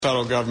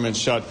Federal government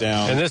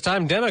shutdown. And this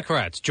time,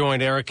 Democrats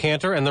joined Eric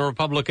Cantor and the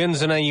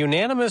Republicans in a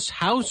unanimous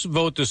House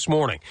vote this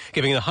morning,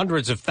 giving the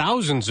hundreds of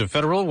thousands of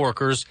federal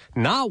workers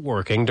not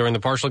working during the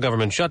partial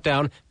government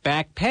shutdown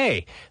back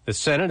pay. The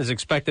Senate is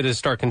expected to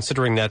start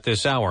considering that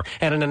this hour.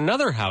 And in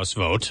another House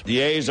vote, The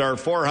yeas are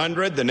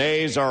 400, the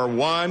nays are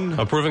 1.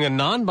 Approving a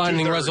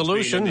non-binding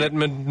resolution that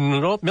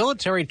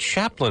military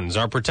chaplains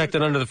are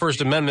protected under the First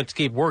Amendment to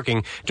keep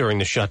working during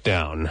the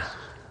shutdown.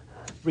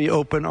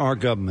 Reopen our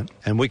government,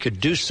 and we could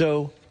do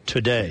so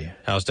today.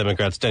 House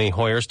Democrat Steny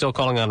Hoyer still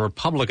calling on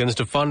Republicans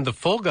to fund the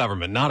full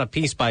government, not a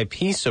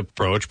piece-by-piece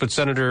approach. But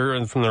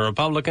Senator from the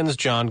Republicans,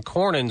 John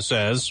Cornyn,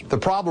 says the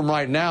problem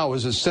right now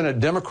is that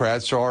Senate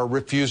Democrats are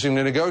refusing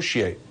to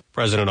negotiate.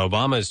 President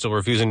Obama is still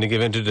refusing to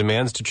give in to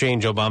demands to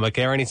change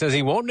Obamacare, and he says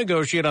he won't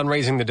negotiate on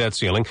raising the debt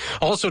ceiling.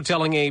 Also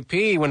telling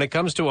AP when it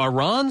comes to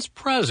Iran's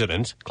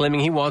president, claiming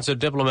he wants a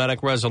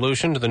diplomatic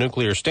resolution to the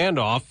nuclear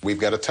standoff. We've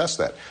got to test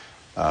that.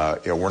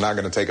 We're not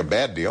going to take a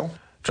bad deal.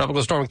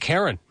 Tropical storm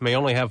Karen may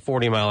only have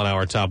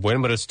 40-mile-an-hour top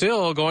wind, but it's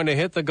still going to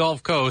hit the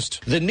Gulf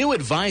Coast. The new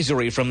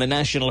advisory from the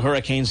National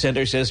Hurricane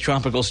Center says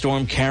Tropical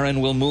Storm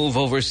Karen will move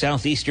over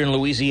southeastern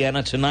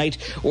Louisiana tonight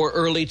or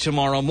early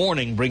tomorrow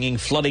morning, bringing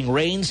flooding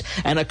rains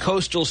and a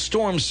coastal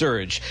storm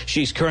surge.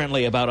 She's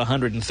currently about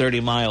 130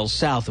 miles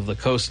south of the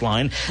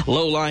coastline.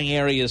 Low-lying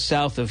areas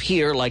south of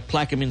here, like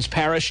Plaquemines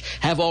Parish,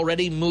 have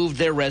already moved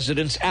their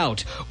residents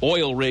out.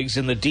 Oil rigs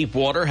in the deep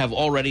water have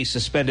already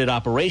suspended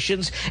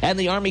operations, and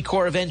the Army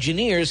Corps of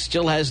Engineers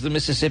still has the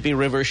Mississippi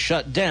River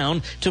shut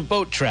down to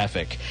boat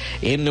traffic.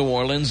 In New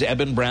Orleans,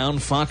 Eben Brown,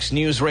 Fox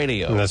News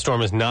Radio. And the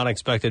storm is not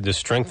expected to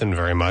strengthen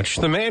very much.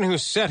 The man who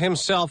set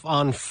himself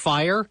on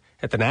fire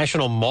at the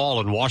National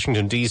Mall in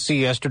Washington, D.C.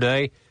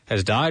 yesterday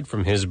has died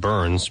from his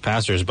burns.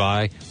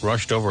 Passers-by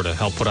rushed over to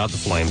help put out the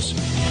flames.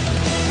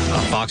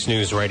 On Fox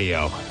News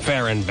Radio,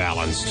 fair and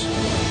balanced.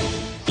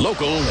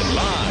 Local and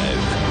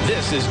live.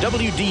 This is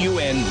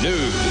WDUN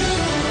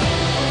News.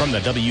 From the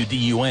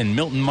WDUN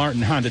Milton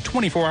Martin Honda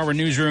 24-hour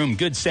newsroom,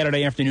 good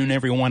Saturday afternoon,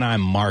 everyone.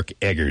 I'm Mark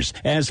Eggers.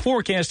 As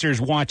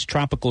forecasters watch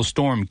Tropical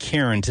Storm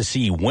Karen to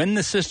see when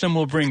the system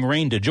will bring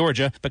rain to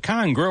Georgia,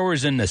 pecan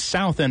growers in the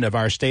south end of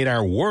our state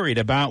are worried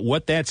about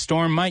what that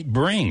storm might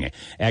bring.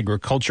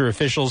 Agriculture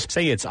officials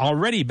say it's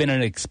already been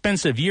an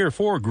expensive year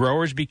for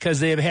growers because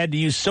they have had to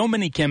use so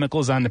many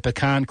chemicals on the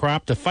pecan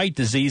crop to fight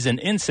disease and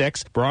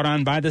insects brought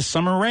on by the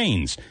summer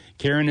rains.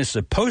 Karen is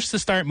supposed to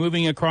start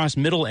moving across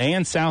middle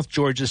and south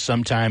Georgia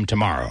sometime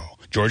tomorrow.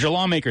 Georgia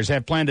lawmakers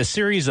have planned a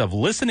series of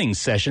listening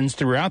sessions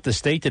throughout the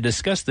state to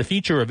discuss the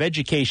future of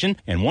education,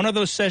 and one of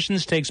those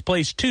sessions takes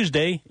place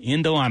Tuesday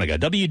in Dahlonega.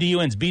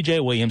 WDUN's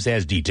B.J. Williams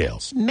has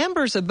details.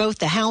 Members of both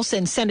the House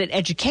and Senate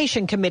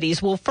Education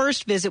Committees will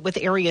first visit with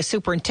area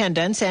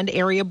superintendents and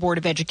area Board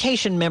of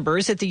Education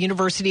members at the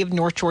University of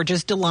North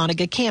Georgia's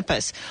Dahlonega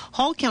campus.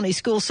 Hall County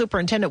School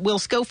Superintendent Will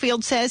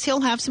Schofield says he'll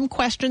have some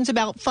questions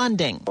about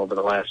funding. Over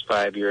the last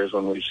 5 years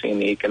when we've seen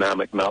the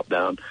economic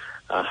meltdown,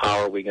 how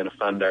are we going to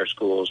fund our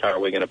schools? How are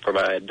we going to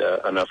provide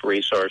enough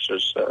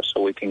resources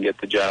so we can get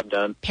the job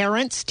done?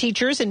 Parents,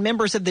 teachers, and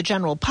members of the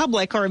general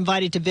public are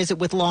invited to visit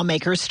with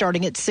lawmakers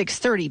starting at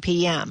 6:30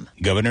 p.m.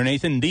 Governor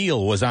Nathan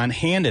Deal was on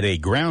hand at a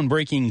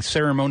groundbreaking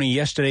ceremony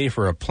yesterday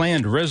for a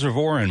planned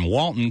reservoir in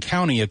Walton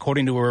County,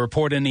 according to a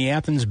report in the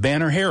Athens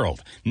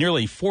Banner-Herald.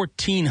 Nearly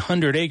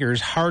 1,400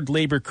 acres Hard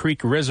Labor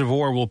Creek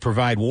Reservoir will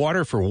provide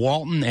water for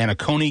Walton and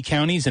Oconee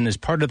counties and is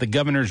part of the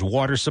governor's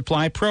water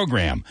supply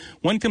program.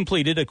 When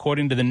completed,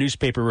 according to the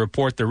newspaper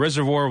report, the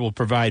reservoir will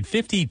provide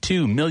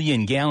 52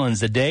 million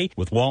gallons a day,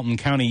 with Walton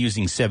County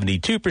using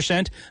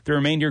 72%. The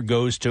remainder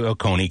goes to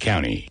Oconee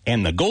County.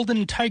 And the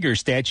Golden Tiger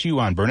statue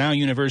on Brenau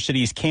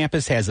University's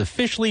campus has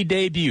officially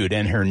debuted,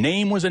 and her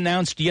name was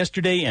announced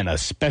yesterday in a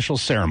special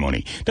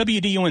ceremony.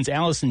 WDUN's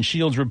Allison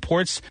Shields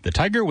reports the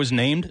tiger was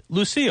named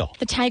Lucille.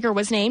 The tiger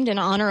was named in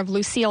honor of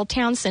Lucille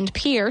Townsend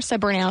Pierce, a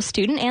Brenau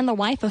student and the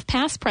wife of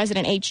past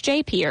President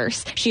H.J.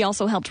 Pierce. She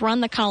also helped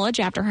run the college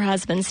after her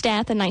husband's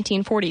death in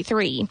 1943.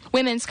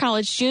 Women's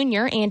college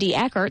junior Andy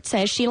Eckert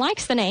says she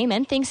likes the name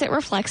and thinks it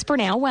reflects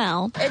Brenau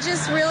well. It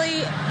just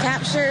really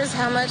captures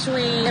how much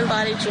we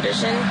embody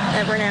tradition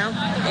at Brenau,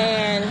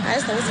 and I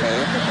just think it's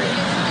very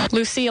appropriate.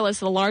 Lucille is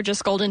the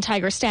largest golden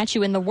tiger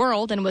statue in the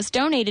world and was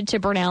donated to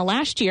Brenau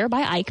last year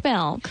by Ike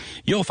Bell.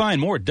 You'll find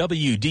more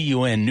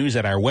WDUN news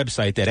at our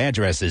website. That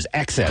address is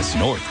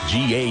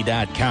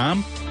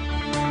accessnorthga.com.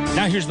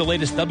 Now here's the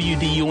latest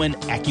WDUN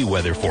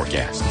AccuWeather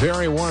forecast.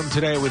 Very warm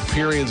today with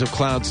periods of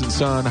clouds and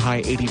sun,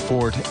 high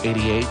 84 to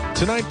 88.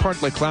 Tonight,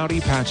 partly cloudy,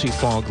 patchy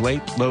fog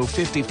late, low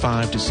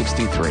 55 to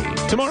 63.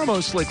 Tomorrow,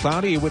 mostly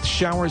cloudy with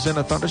showers and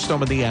a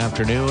thunderstorm in the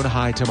afternoon,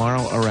 high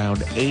tomorrow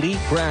around 80.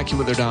 For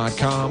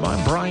AccuWeather.com,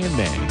 I'm Brian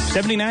May.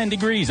 79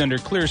 degrees under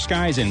clear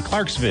skies in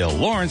Clarksville,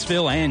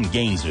 Lawrenceville, and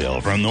Gainesville.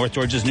 From North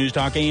Georgia's News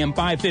Talk AM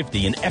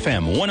 550 and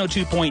FM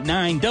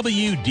 102.9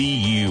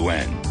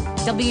 WDUN.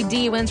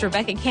 WDUN's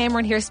Rebecca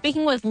Cameron here,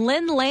 speaking with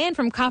Lynn Land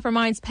from Copper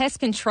Mines Pest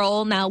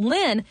Control. Now,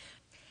 Lynn,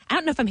 I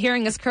don't know if I'm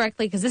hearing this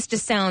correctly because this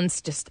just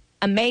sounds just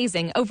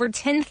amazing. Over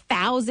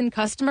 10,000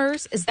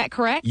 customers. Is that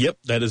correct? Yep,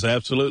 that is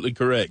absolutely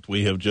correct.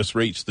 We have just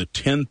reached the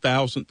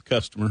 10,000th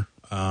customer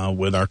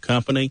with our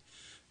company,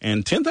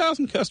 and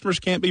 10,000 customers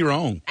can't be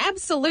wrong.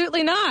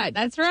 Absolutely not.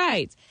 That's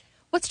right.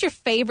 What's your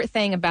favorite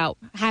thing about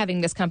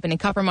having this company,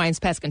 Copper Mines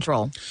Pest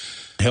Control?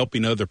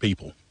 Helping other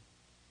people.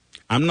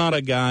 I'm not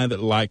a guy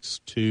that likes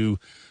to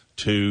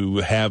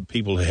have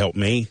people to help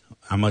me.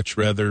 I much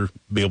rather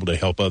be able to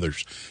help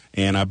others,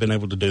 and I've been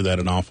able to do that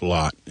an awful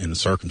lot in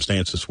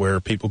circumstances where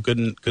people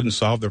couldn't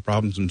solve their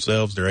problems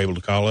themselves. They're able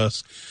to call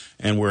us,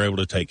 and we're able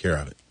to take care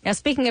of it. Now,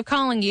 speaking of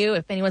calling you,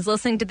 if anyone's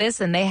listening to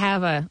this and they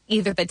have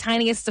either the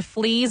tiniest of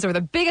fleas or the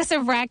biggest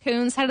of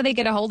raccoons, how do they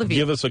get a hold of you?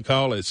 Give us a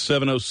call at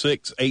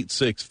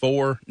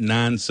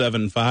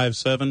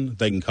 706-864-9757.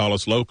 They can call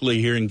us locally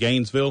here in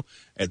Gainesville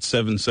at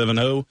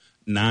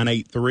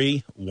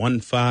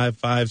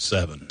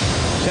 770-983-1557.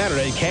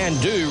 Saturday Can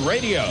Do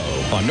Radio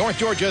on North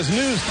Georgia's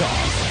News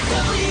Talk.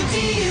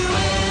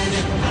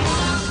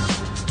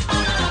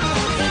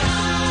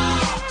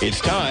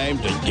 It's time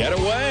to get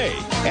away.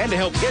 And to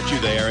help get you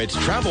there, it's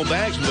Travel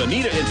Bags with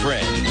Anita and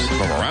Friends.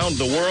 From around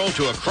the world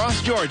to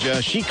across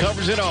Georgia, she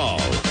covers it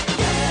all.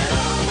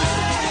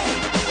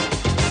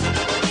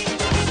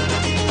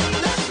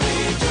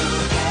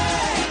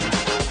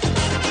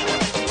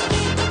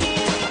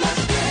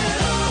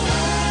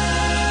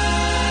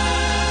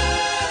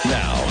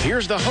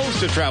 Here's the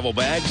host of Travel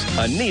Bags,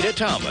 Anita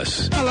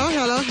Thomas.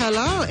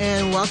 Hello,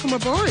 and welcome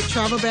aboard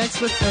Travel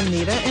Bags with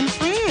Anita and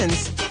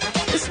Friends.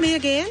 It's me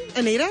again,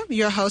 Anita,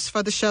 your host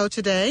for the show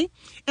today.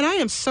 And I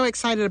am so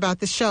excited about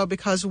this show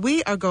because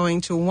we are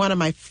going to one of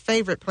my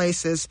favorite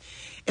places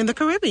in the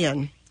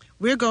Caribbean.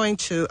 We're going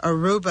to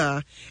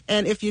Aruba.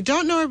 And if you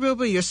don't know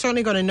Aruba, you're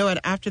certainly going to know it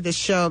after this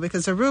show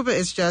because Aruba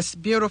is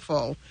just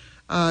beautiful.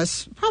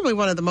 It's probably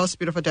one of the most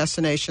beautiful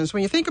destinations.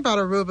 When you think about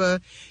Aruba,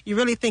 you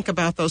really think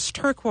about those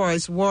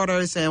turquoise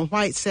waters and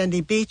white sandy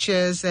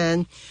beaches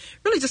and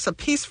really just a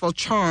peaceful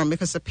charm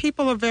because the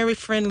people are very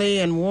friendly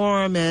and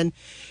warm, and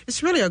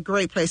it's really a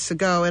great place to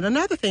go. And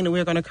another thing that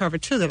we're going to cover,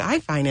 too, that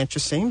I find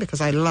interesting because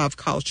I love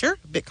culture,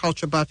 a big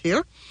culture buff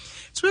here.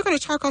 So we're going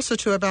to talk also,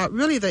 too, about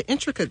really the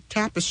intricate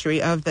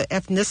tapestry of the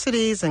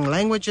ethnicities and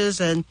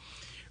languages and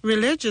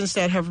religions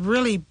that have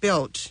really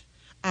built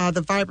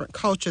the vibrant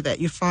culture that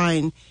you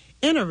find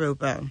in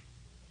Aruba.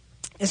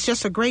 It's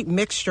just a great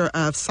mixture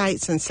of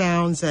sights and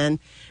sounds, and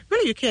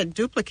really you can't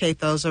duplicate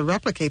those or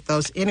replicate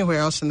those anywhere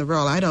else in the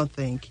world, I don't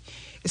think.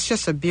 It's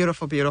just a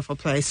beautiful, beautiful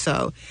place.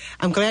 So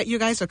I'm glad you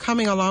guys are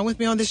coming along with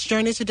me on this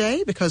journey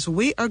today because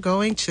we are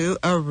going to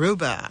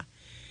Aruba.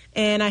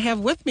 And I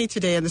have with me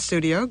today in the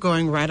studio,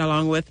 going right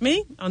along with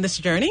me on this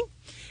journey,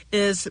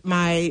 is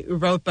my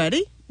road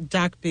buddy,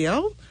 Doc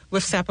Bill,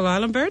 with Sapple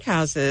Island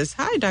Birdhouses.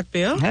 Hi, Doc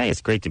Bill. Hey, it's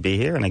great to be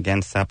here. And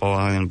again, Sapple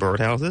Island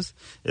Birdhouses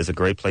is a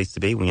great place to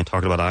be. When you're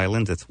talking about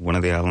islands, it's one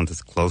of the islands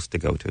that's close to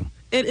go to.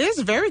 It is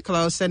very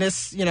close, and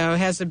it's, it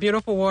has the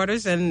beautiful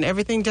waters and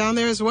everything down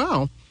there as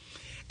well.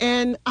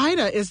 And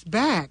Ida is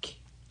back.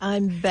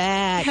 I'm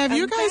back. Have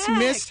you guys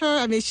missed her?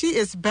 I mean, she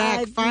is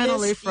back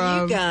finally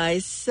from you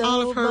guys so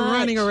all of her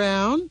running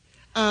around.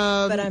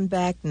 But I'm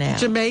back now.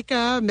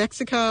 Jamaica,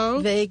 Mexico.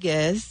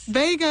 Vegas.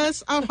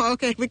 Oh,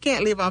 okay. We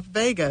can't leave off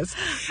Vegas.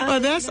 Well,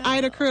 that's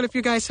Ida Curl. If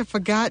you guys have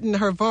forgotten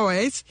her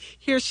voice,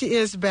 here she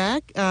is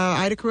back.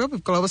 Ida Curl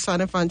with Global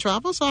Sun and Fun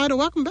Travel. So, Ida,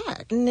 welcome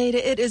back.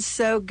 Anita, it is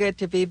so good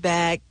to be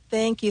back.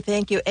 Thank you.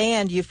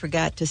 And you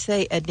forgot to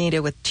say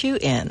Anita with two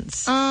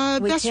N's. That's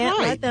right. We can't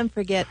let them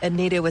forget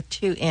Anita with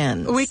two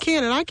N's. We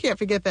can, and I can't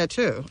forget that,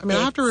 too. I mean,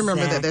 I have to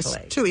remember that there's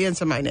two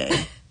N's in my name.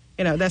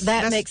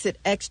 That makes it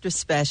extra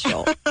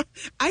special.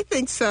 I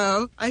think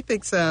so.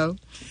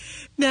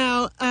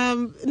 Now,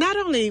 not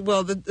only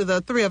will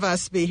the three of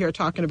us be here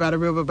talking about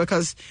Aruba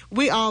because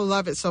we all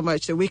love it so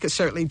much that we could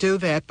certainly do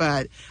that,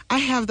 but I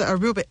have the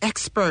Aruba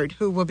expert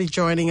who will be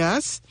joining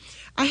us.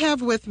 I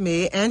have with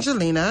me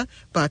Angelina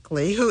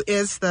Buckley, who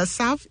is the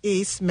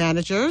Southeast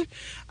manager,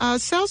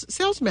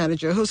 sales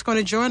manager, who's going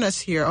to join us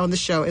here on the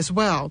show as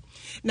well.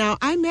 Now,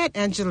 I met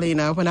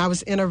Angelina when I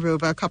was in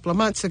Aruba a couple of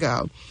months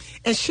ago,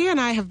 and she and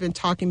I have been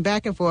talking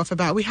back and forth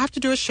about we have to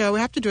do a show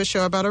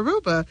about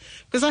Aruba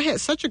because I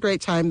had such a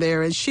great time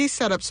there, and she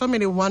set up so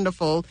many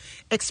wonderful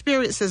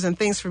experiences and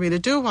things for me to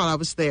do while I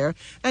was there.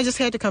 I just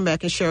had to come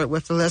back and share it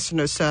with the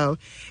listeners. So,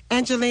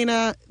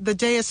 Angelina, the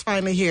day is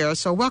finally here,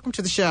 so welcome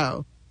to the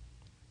show.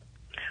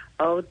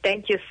 Oh,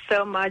 thank you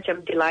so much.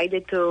 I'm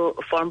delighted to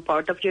form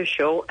part of your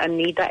show,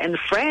 Anita and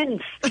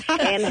Friends.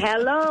 And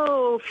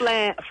hello,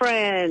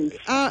 friends.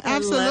 Oh,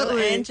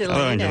 absolutely. Angelina.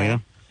 Hello,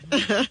 Angelina.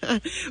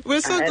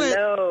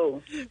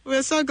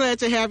 We're so glad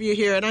to have you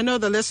here, and I know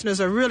the listeners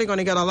are really going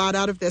to get a lot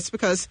out of this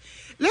because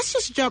let's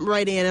just jump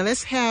right in and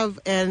let's have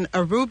an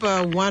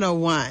Aruba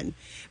 101.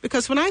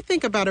 Because when I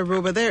think about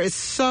Aruba, there is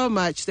so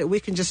much that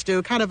we can just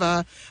do, kind of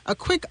a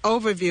quick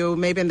overview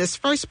maybe in this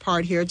first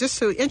part here, just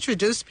to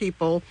introduce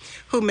people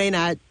who may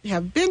not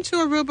have been to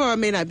Aruba or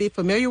may not be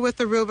familiar with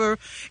Aruba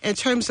in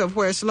terms of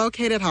where it's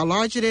located, how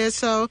large it is.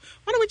 So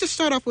why don't we just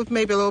start off with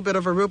maybe a little bit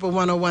of Aruba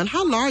 101.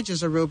 How large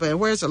is Aruba and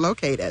where is it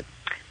located?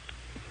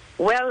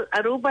 Well,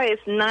 Aruba is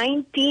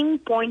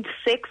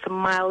 19.6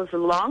 miles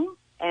long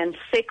and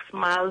 6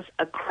 miles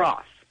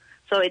across.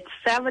 So it's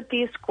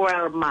 70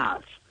 square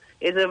miles.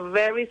 It's a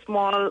very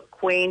small,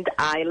 quaint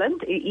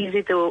island,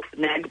 easy to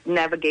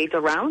navigate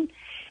around.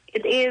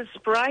 It is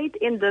right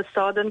in the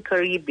southern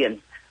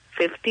Caribbean,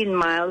 15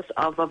 miles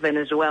off of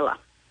Venezuela.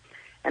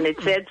 And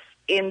it sits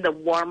in the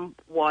warm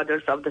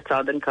waters of the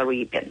southern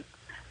Caribbean.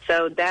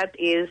 So that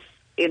is,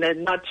 in a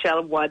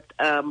nutshell, what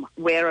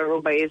where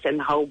Aruba is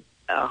and how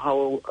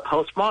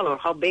small or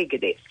how big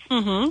it is.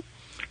 Mm-hmm.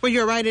 Well,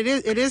 you're right.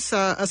 It is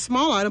a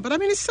small island, but I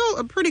mean, it's still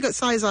a pretty good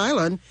size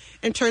island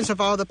in terms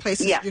of all the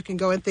places you can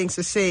go and things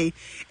to see.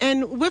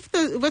 And with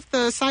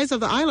the size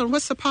of the island,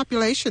 what's the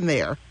population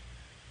there?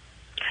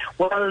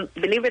 Well,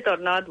 believe it or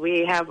not,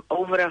 we have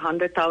over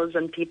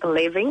 100,000 people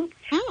living.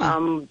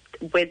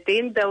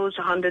 Within those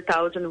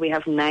 100,000, we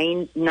have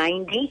 90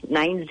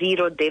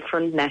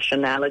 different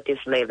nationalities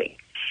living.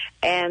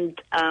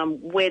 And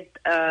with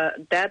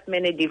that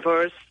many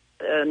diverse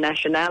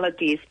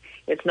nationalities,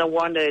 it's no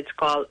wonder it's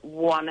called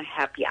one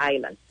happy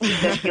island.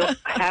 Because you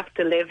have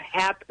to live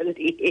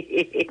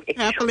happily.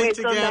 Happily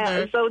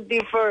together. So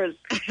diverse.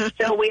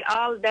 So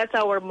that's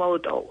our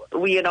motto.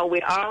 We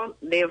all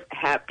live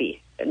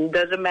happy. It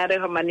doesn't matter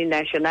how many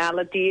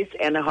nationalities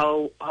and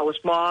how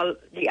small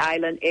the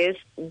island is.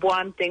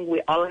 One thing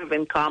we all have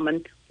in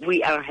common,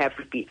 we are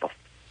happy people.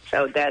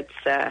 So that's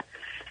where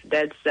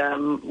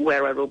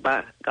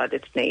Aruba got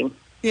its name.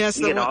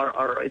 Yes,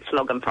 or its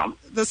slogan from.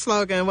 The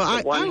slogan.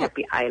 Well, one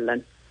happy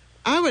island.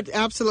 I would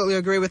absolutely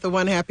agree with the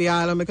one happy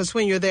island, because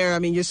when you're there, I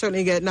mean, you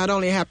certainly get not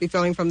only a happy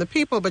feeling from the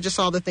people, but just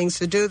all the things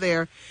to do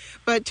there.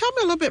 But tell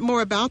me a little bit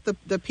more about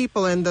the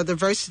people and the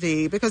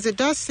diversity, because it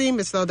does seem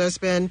as though there's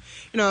been,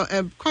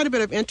 quite a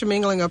bit of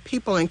intermingling of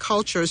people and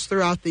cultures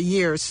throughout the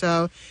years.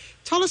 So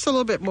tell us a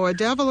little bit more,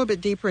 delve a little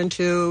bit deeper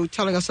into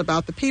telling us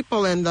about the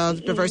people and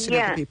the diversity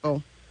of the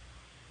people.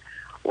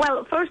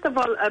 Well, first of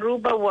all,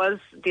 Aruba was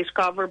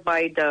discovered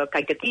by the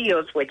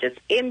Cacatillos, which is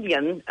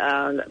Indian,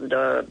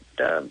 the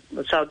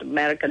South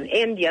American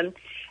Indian.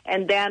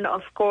 And then,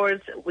 of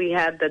course, we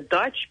had the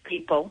Dutch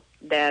people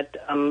that,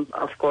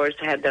 of course,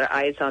 had their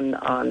eyes on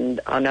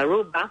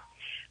Aruba.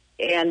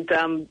 And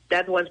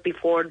that was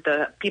before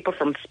the people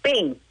from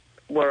Spain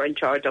were in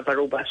charge of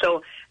Aruba.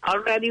 So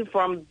already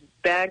from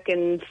back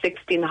in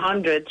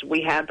 1600s,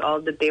 we had all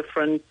the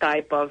different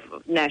type of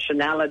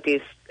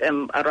nationalities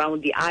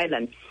around the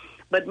island.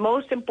 But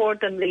most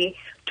importantly,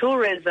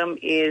 tourism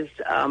is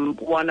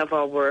one of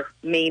our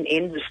main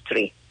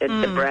industry.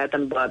 It's the bread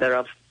and butter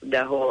of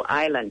the whole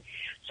island.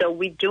 So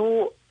we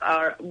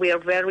are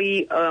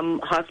very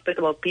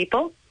hospitable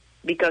people,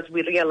 because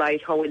we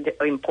realize how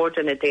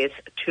important it is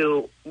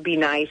to be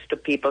nice to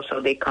people so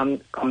they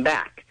come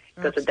back,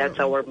 because that's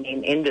our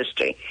main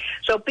industry.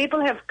 So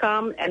people have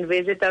come and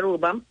visit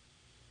Aruba,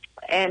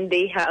 and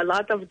a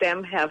lot of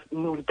them have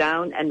moved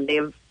down and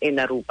live in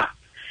Aruba.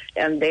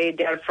 And they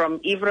are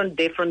from even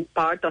different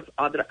parts of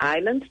other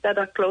islands that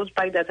are close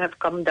by that have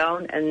come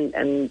down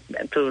and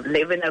to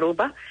live in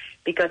Aruba,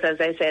 because, as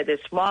I said,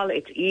 it's small,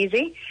 it's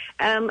easy.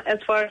 As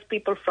far as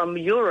people from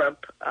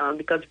Europe,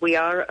 because we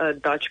are a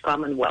Dutch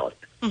Commonwealth,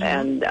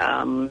 and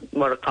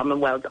we're a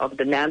Commonwealth of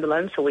the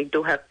Netherlands, so we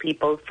do have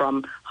people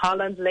from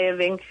Holland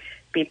living,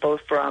 people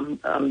from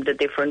the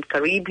different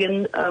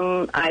Caribbean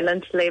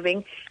islands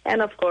living,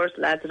 and, of course,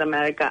 Latin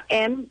America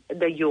and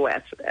the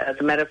U.S. As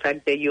a matter of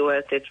fact, the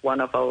U.S. is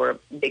one of our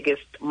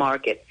biggest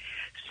markets.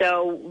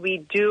 So we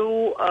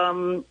do,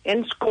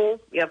 in school,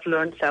 we have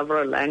learned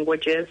several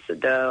languages.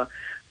 The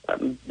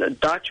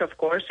Dutch, of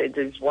course, it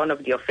is one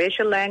of the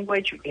official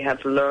language. We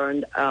have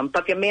learned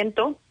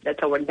Papiamento.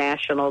 That's our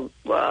national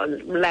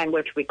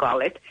language, we call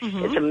it.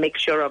 It's a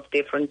mixture of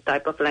different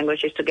type of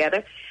languages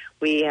together.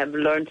 We have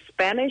learned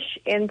Spanish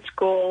in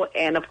school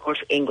and, of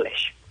course,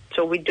 English.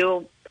 So we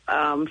do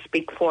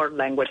speak 4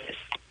 languages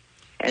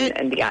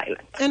in the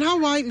island. And how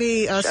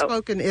widely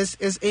spoken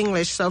is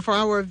English? So for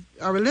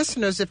our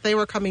listeners, if they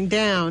were coming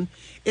down,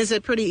 is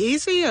it pretty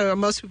easy? Or are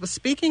most people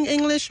speaking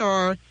English?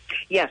 Or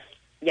Yes.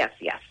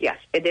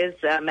 It is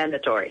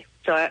mandatory.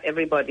 So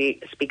everybody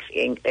speaks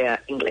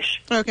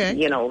English. Okay.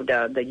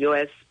 The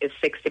U.S. is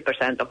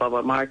 60% of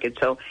our market.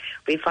 So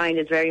we find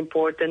it very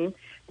important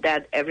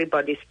that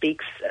everybody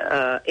speaks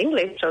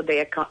English, so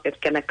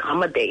it can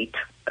accommodate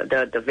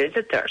the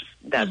visitors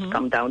that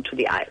come down to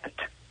the island.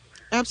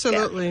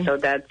 Absolutely. Yeah, so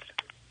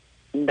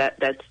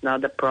that's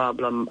not a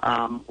problem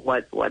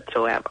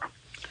whatsoever.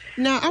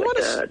 Now I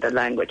want the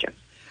language.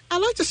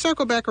 I'd like to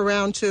circle back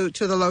around to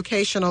the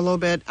location a little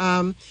bit.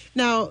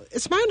 Now,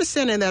 it's my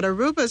understanding that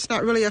Aruba is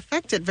not really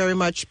affected very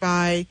much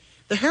by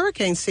the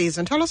hurricane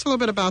season. Tell us a little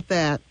bit about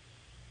that.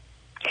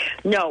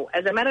 No,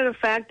 as a matter of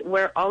fact,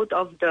 we're out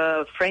of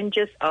the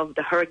fringes of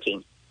the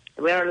hurricane.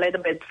 We're a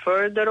little bit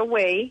further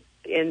away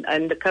in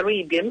the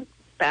Caribbean,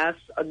 past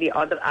the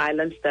other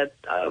islands that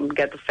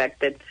get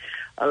affected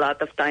a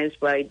lot of times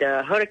by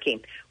the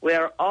hurricane.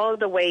 We're all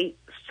the way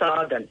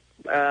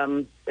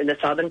in the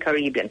southern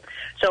Caribbean.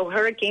 So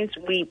hurricanes,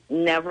 we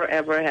never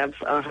ever have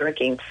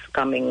hurricanes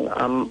coming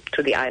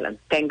to the island.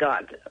 Thank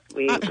God.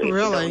 We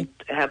don't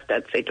have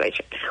that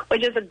situation,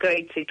 which is a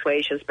great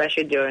situation,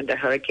 especially during the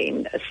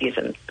hurricane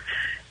season.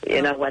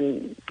 You know,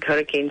 when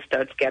hurricane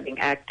starts getting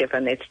active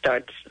and it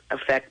starts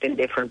affecting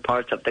different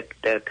parts of the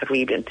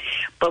Caribbean.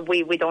 But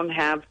we don't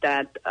have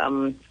that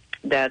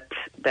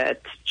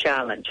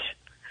challenge.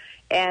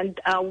 And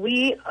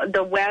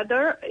the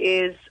weather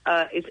is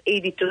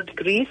 82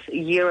 degrees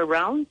year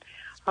round.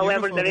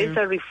 However, there is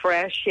a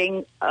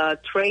refreshing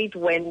trade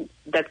wind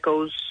that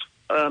goes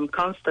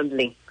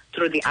constantly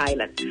through the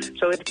island.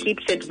 So it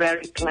keeps it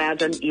very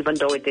pleasant even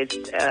though it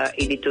is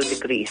 82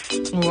 degrees.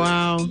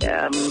 Wow.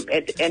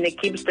 It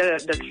keeps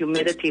the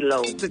humidity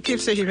low. It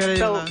keeps the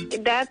humidity low. So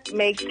that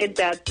makes it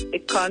that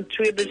it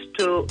contributes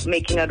to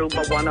making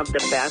Aruba one of the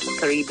best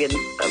Caribbean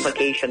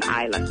vacation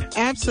islands.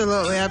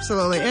 Absolutely,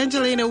 absolutely.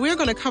 Angelina, we're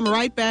going to come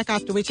right back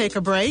after we take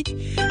a break.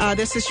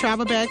 This is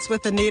Travel Bags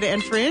with Anita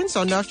and Friends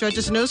on North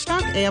Georgia's News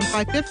Talk, AM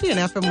 550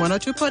 and FM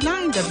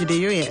 102.9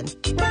 WDUN.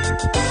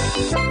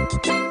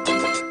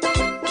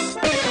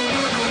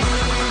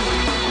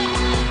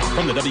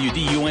 From the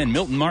WDUN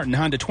Milton Martin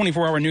Honda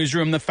 24-hour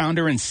newsroom, the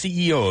founder and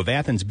CEO of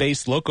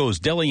Athens-based Loco's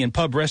Deli and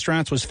Pub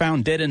Restaurants was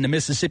found dead in the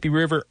Mississippi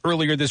River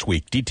earlier this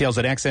week. Details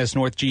at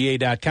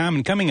accessnorthga.com.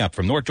 And coming up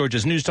from North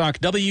Georgia's News Talk,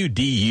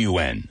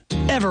 WDUN.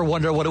 Ever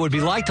wonder what it would be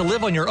like to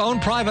live on your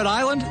own private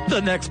island? The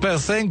next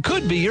best thing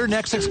could be your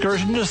next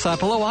excursion to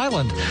Sapelo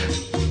Island.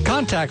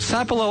 Contact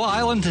Sapelo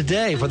Island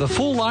today for the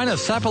full line of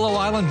Sapelo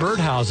Island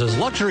birdhouses,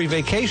 luxury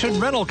vacation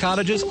rental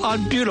cottages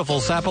on beautiful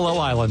Sapelo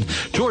Island,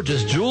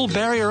 Georgia's Jewel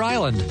Barrier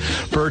Island.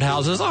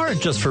 Birdhouses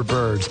aren't just for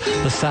birds.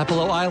 The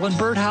Sapelo Island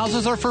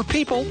birdhouses are for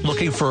people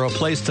looking for a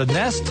place to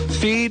nest,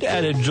 feed,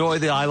 and enjoy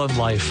the island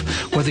life.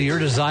 Whether your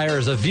desire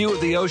is a view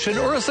of the ocean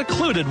or a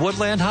secluded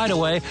woodland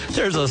hideaway,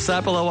 there's a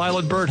Sapelo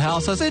Island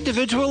birdhouse as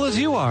individual as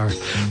you are.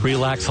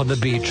 Relax on the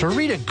beach or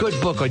read a good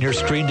book on your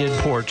screened-in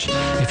porch.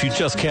 If you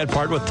just can't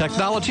part with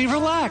technology,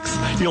 relax.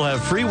 You'll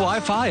have free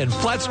Wi-Fi and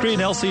flat-screen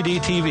LCD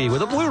TV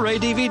with a Blu-ray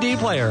DVD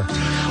player.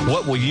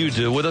 What will you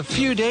do with a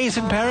few days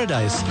in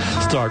paradise?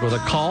 Start with a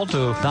call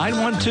to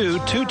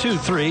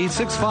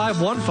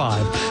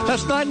 912-223-6515.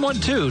 That's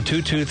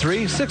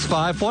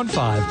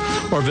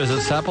 912-223-6515. Or visit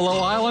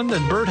Sapelo Island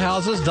and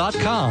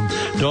birdhouses.com.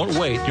 Don't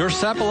wait. Your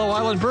Sapelo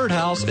Island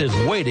birdhouse is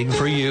waiting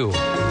for you.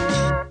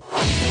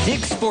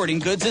 Dick's Sporting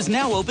Goods is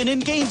now open in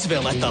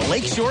Gainesville at the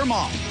Lakeshore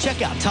Mall.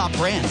 Check out top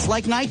brands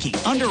like Nike,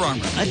 Under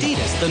Armour,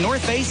 Adidas, The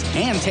North Face,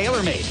 and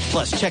TaylorMade.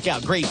 Plus, check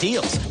out great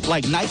deals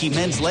like Nike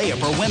men's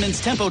layup or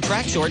women's tempo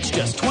track shorts,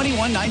 just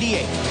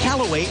 $21.98.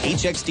 Callaway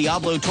HX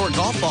Diablo Tour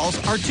golf balls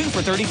are 2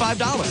 for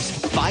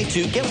 $35. Buy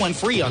 2, get 1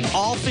 free on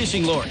all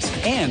fishing lures.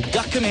 And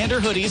Duck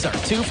Commander hoodies are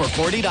 2 for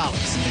 $40.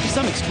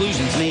 Some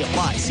exclusions may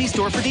apply. See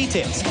store for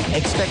details.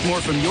 Expect more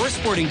from your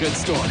sporting goods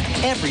store.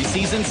 Every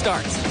season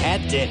starts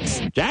at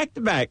Dick's. Jack the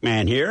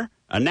Backman here,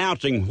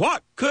 announcing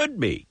what could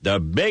be the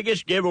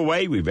biggest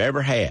giveaway we've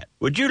ever had.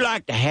 Would you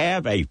like to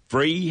have a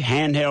free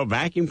handheld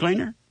vacuum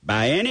cleaner?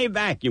 Buy any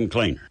vacuum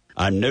cleaner,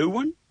 a new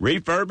one,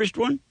 refurbished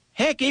one,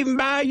 heck, even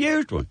buy a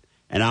used one,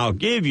 and I'll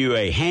give you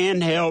a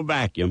handheld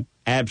vacuum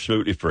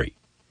absolutely free.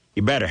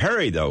 You better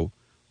hurry, though,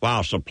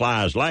 while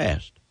supplies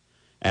last.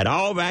 At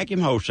All Vacuum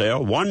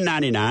Wholesale,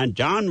 199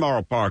 John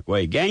Morrow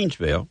Parkway,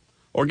 Gainesville,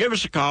 or give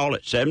us a call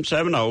at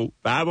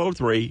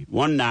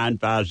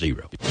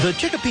 770-503-1950. The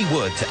Chicopee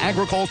Woods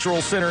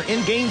Agricultural Center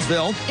in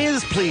Gainesville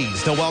is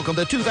pleased to welcome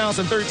the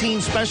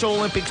 2013 Special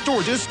Olympics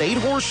Georgia State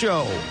Horse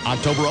Show.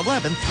 October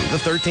 11th through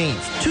the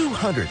 13th,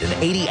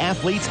 280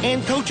 athletes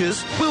and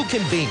coaches will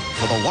convene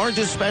for the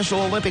largest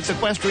Special Olympics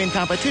equestrian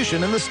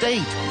competition in the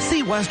state.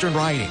 See Western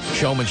riding,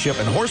 showmanship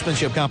and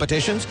horsemanship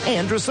competitions,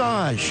 and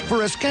dressage.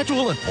 For a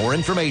schedule and more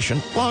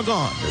information, log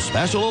on to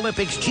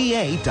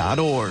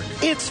SpecialOlympicsGA.org.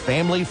 It's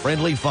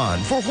family-friendly fun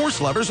for horse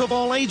lovers of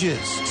all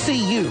ages.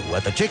 See you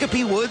at the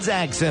Chicopee Woods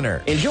Ag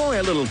Center. Enjoy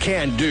a little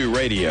can-do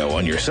radio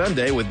on your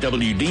Sunday with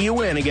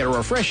WDUN and get a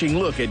refreshing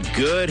look at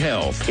good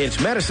health. It's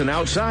Medicine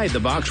Outside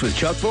the Box with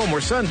Chuck Fulmer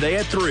Sunday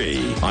at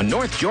 3 on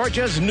North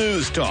Georgia's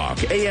News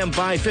Talk, AM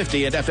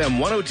 550 and FM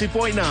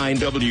 102.9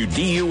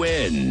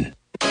 WDUN.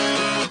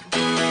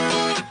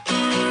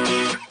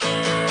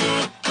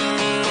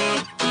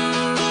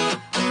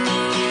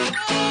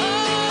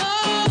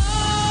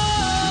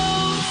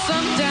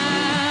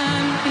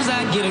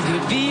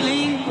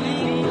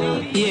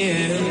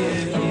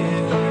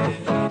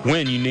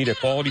 When you need a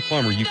quality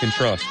plumber you can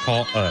trust,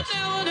 call us.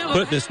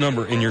 Put this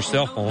number in your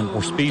cell phone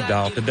or speed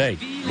dial today.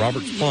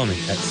 Robert's Plumbing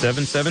at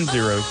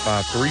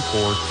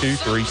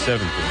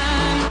 770-534-2373.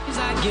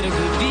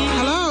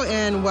 Hello,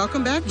 and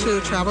welcome back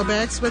to Travel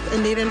Bags with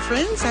Anita and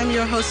Friends. I'm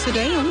your host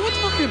today, and we're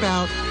talking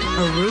about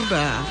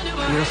Aruba.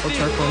 Beautiful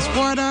turquoise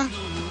water,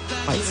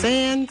 white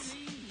sands.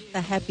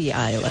 The happy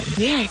island.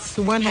 Yes,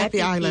 one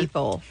happy island.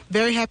 People.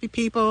 Very happy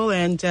people,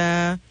 and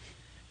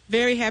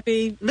very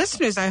happy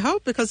listeners, I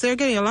hope, because they're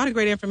getting a lot of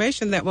great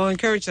information that will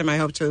encourage them, I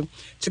hope, to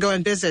go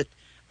and visit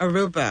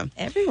Aruba.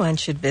 Everyone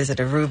should visit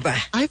Aruba.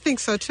 I think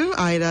so too,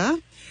 Ida.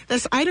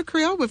 That's Ida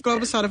Creel with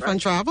Global Southern Fun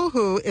Travel,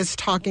 who is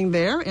talking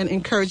there and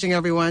encouraging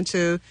everyone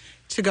to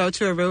go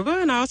to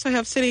Aruba. And I also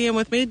have sitting in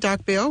with me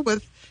Doc Bill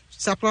with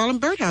Sapelo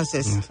Island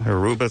Birdhouses.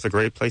 Aruba is a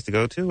great place to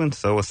go to, and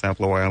so is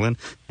Sapelo Island.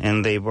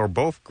 And they are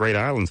both great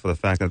islands for the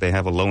fact that they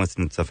have a low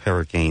incidence of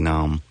hurricane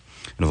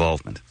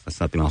involvement. That's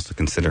something else to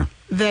consider.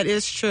 That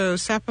is true.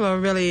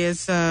 Sapelo really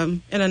is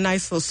in a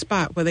nice little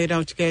spot where they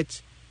don't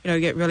get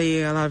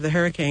really a lot of the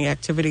hurricane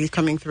activity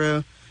coming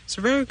through. It's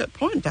a very good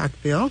point, Doc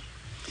Bill.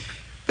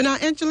 But now,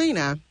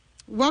 Angelina,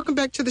 welcome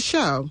back to the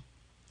show.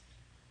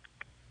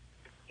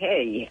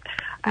 Hey,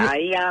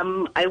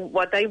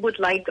 what I would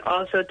like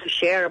also to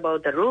share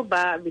about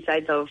Aruba,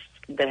 besides of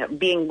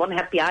being one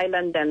happy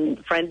island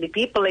and friendly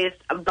people, is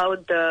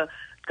about the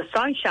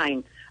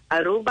sunshine.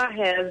 Aruba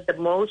has the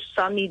most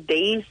sunny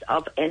days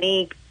of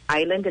any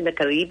island in the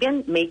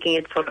Caribbean, making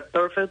it for a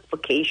perfect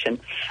vacation.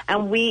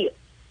 And we,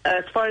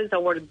 as far as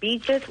our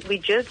beaches, we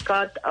just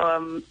got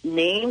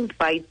named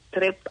by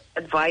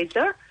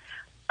TripAdvisor.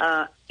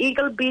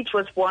 Eagle Beach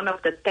was one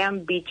of the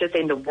 10 beaches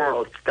in the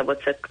world that was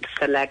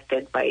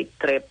selected by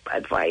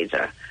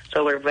TripAdvisor.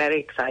 So we're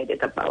very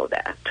excited about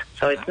that.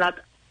 So it's not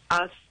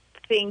us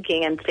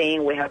thinking and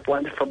saying we have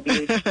wonderful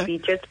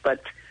beaches,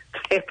 but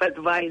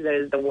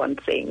TripAdvisor is the one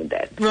saying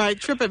that. Right,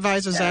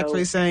 TripAdvisor is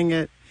actually saying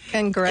it.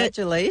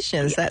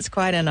 Congratulations. That's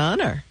quite an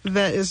honor.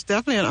 That is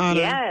definitely an honor.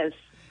 Yes.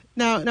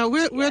 Now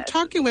we're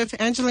talking with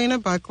Angelina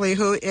Buckley,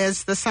 who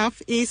is the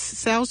Southeast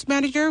Sales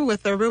Manager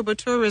with the Aruba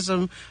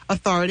Tourism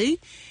Authority,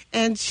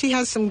 and she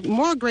has some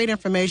more great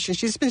information.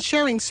 She's been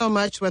sharing so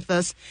much with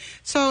us.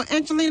 So,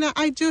 Angelina,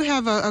 I do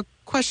have a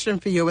question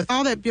for you. With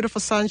all that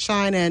beautiful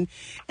sunshine and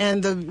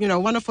the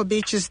wonderful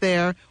beaches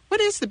there, what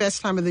is the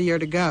best time of the year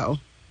to go?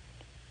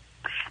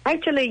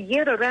 Actually,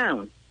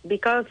 year-round.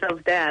 Because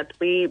of that,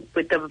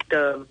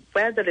 the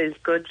weather is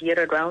good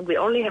year-round. We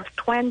only have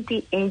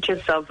 20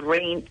 inches of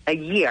rain a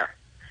year.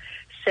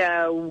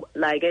 So,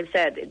 like I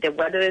said, the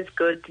weather is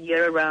good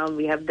year-round.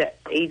 We have the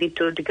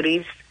 82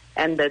 degrees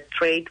and the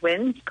trade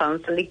winds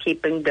constantly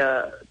keeping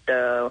the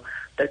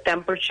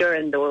temperature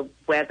and the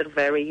weather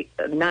very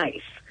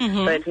nice. Mm-hmm.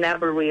 So it's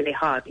never really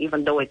hot,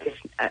 even though it is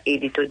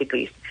 82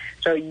 degrees.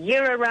 So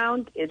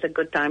year-round is a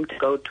good time to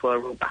go to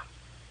Aruba.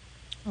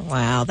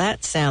 Wow,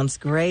 that sounds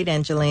great,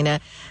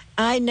 Angelina.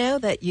 I know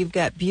that you've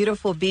got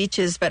beautiful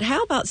beaches, but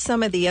how about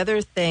some of the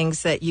other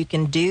things that you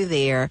can do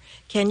there?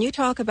 Can you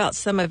talk about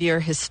some of your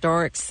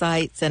historic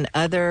sites and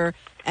other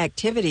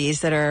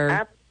activities that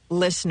our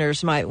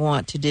listeners might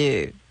want to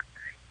do?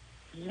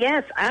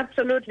 Yes,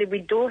 absolutely. We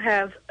do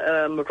have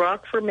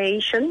rock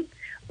formation,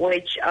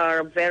 which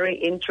are very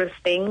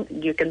interesting.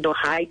 You can do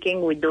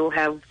hiking. We do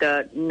have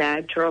the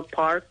natural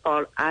park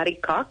called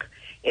Arikok.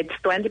 It's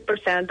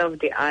 20% of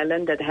the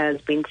island that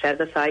has been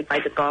set aside by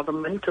the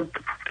government to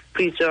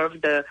preserve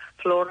the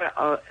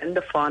flora and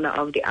the fauna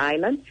of the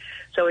island.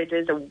 So it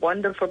is a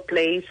wonderful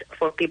place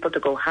for people to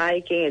go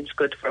hiking. It's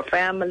good for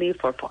family,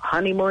 for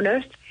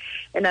honeymooners.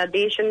 In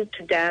addition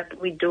to that,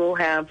 we do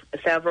have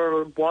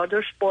several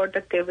water sport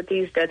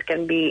activities that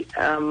can be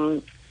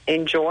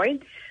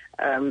enjoyed.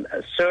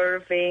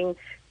 Surfing.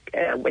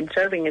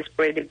 Windsurfing is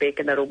pretty big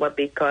in Aruba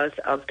because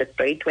of the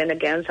trade wind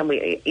again, and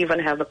we even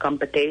have a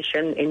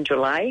competition in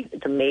July.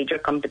 It's a major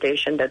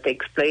competition that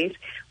takes place.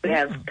 We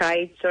have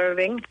kite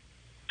surfing.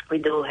 We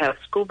do have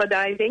scuba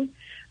diving.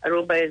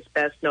 Aruba is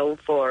best known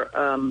for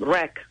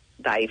wreck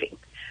diving.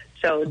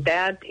 So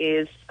that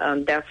is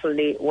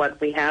definitely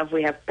what we have.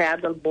 We have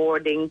paddle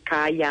boarding,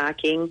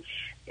 kayaking,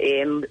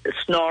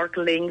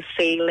 snorkeling,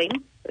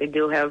 sailing. We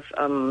do have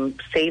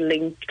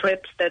sailing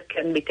trips that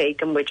can be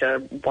taken, which are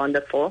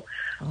wonderful.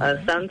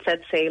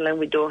 Sunset sailing,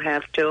 we do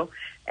have to.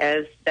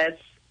 As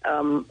that's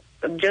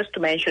just to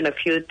mention a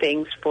few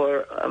things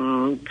for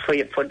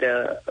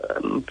the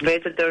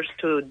visitors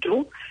to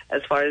do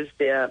as far as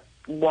the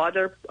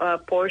water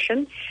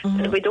portion.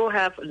 Mm-hmm. We do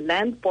have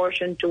land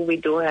portion too. We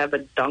do have a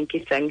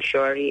donkey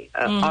sanctuary,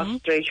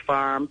 ostrich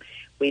farm.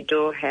 We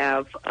do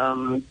have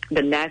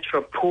the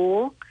natural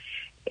pool.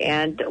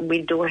 And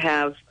we do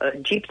have a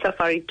Jeep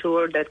safari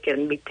tour that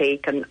can be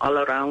taken all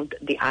around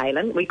the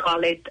island. We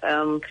call it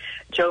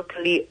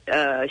jokingly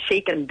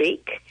shake and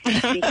bake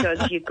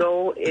because you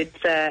go.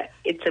 It's a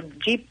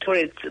Jeep tour.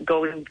 It's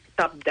going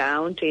top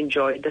down to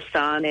enjoy the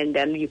sun, and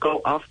then you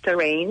go off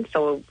terrain.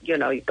 So you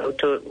go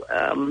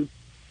to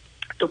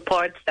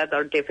parts that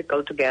are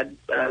difficult to get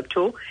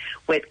to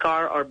with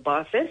car or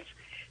buses.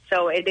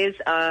 So it is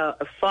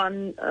a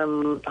fun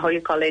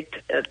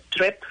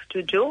trip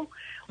to do.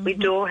 We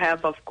do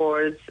have, of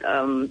course,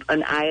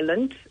 an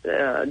island,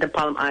 the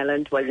Palm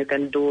Island, where you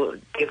can do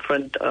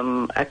different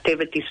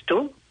activities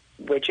too,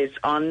 which is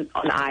on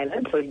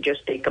island. So you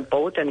just take a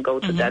boat and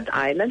go to that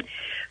island.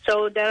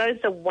 So there is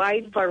a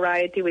wide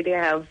variety. We do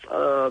have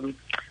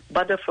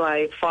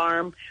butterfly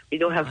farm. We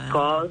do have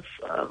golf,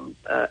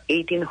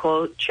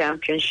 18-hole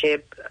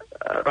championship,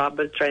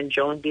 Robert Trent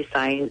Jones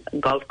design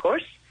golf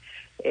course.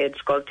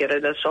 It's called Tierra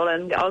del Sol.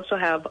 And we also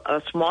have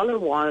a smaller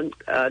one,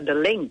 the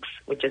Lynx,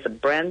 which is a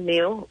brand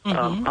new,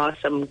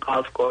 awesome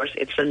golf course.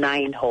 It's a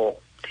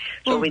 9-hole.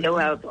 So we do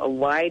have a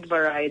wide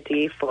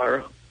variety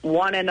for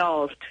one and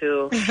all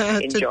to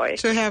enjoy.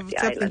 to have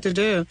something to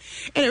do.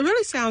 And it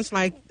really sounds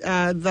like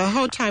the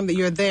whole time that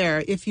you're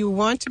there, if you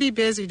want to be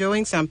busy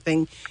doing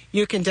something,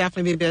 you can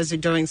definitely be busy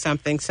doing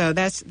something. So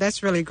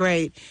that's really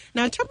great.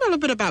 Now, tell me a little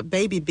bit about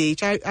Baby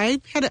Beach. I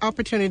had an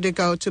opportunity to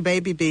go to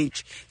Baby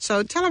Beach.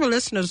 So tell our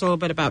listeners a little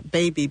bit about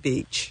Baby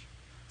Beach.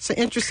 It's an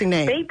interesting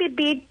name. Baby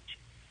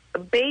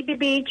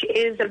Beach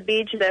is a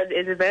beach that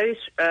is very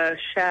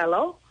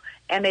shallow.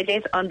 And it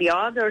is on the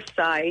other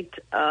side,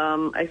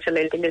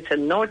 actually I think it's the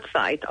north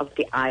side of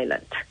the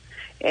island.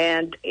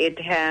 And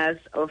it has,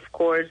 of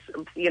course,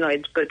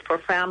 it's good for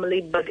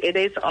family, but it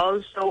is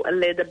also a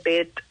little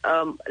bit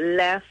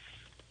less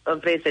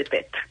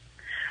visited.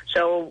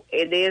 So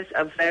it is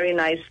a very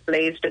nice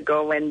place to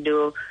go and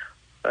do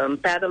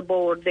paddle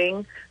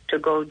boarding, to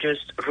go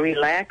just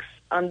relax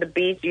on the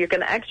beach. You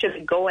can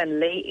actually go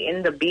and lay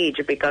in the beach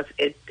because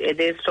it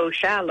is so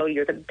shallow.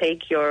 You can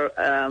take your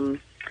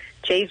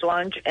chase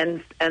lunch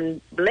and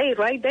lay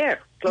right there,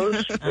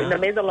 close in the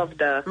middle of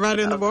the... Right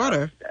in the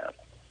water.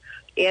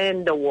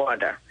 In the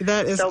water.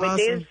 That is awesome.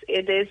 So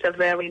it is a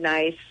very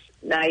nice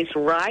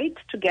ride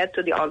to get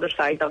to the other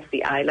side of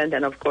the island,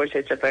 and of course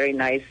it's a very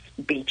nice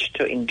beach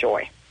to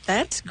enjoy.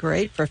 That's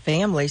great for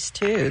families,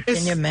 too.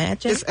 Can you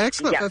imagine? It's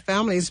excellent for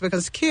families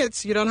because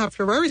kids, you don't have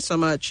to worry so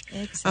much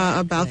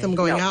about them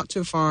going out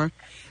too far.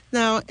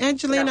 Now,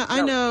 Angelina,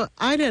 I know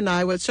Ida and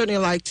I would certainly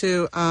like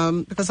to,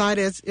 because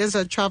Ida is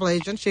a travel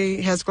agent.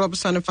 She has Global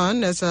Sun and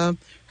Fun as her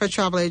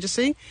travel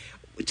agency.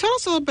 Tell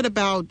us a little bit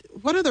about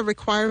what are the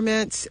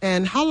requirements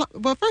and how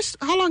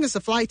long is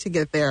the flight to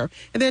get there?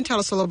 And then tell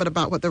us a little bit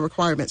about what the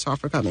requirements are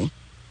for coming.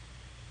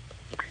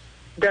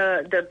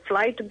 The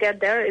flight to get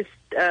there is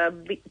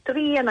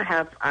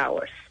 3.5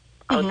 hours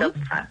out of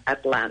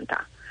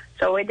Atlanta.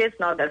 So it is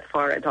not that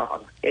far at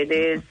all. It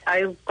is,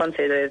 I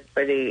consider it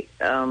pretty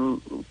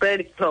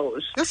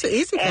close. That's an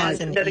easy flight.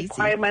 And the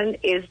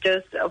requirement is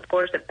just, of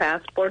course, the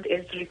passport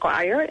is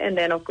required. And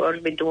then, of course,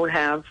 we do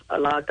have a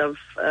lot of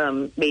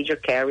major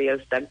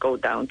carriers that go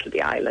down to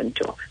the island,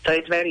 too. So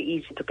it's very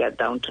easy to get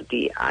down to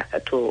the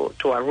to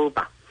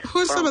Aruba. Who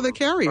are some of the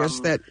carriers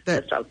that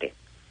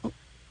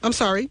I'm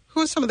sorry,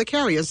 who are some of the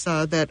carriers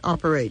that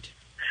operate?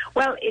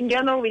 Well, in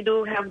general, we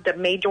do have the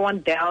major one,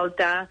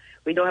 Delta.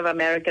 We do have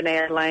American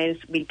Airlines.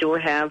 We do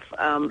have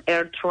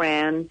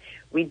AirTran.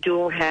 We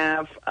do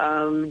have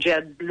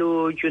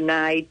JetBlue,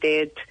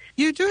 United.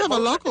 You do have a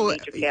local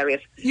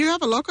carriers. You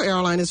have a local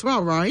airline as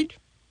well, right?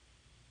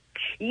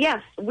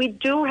 Yes, we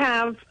do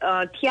have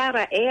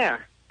Tiara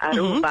Air,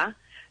 Aruba,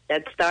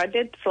 that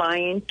started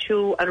flying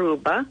to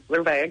Aruba.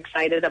 We're very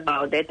excited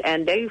about it,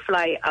 and they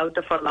fly out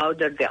of Fort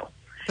Lauderdale.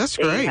 That's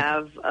they great. They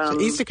have it's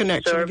an easy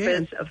connection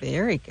again.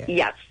 Very good.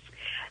 Yes.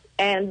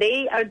 And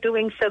they are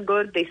doing so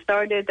good. They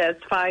started as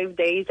 5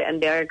 days,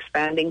 and they're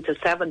expanding to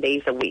 7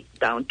 days a week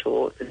down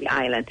to the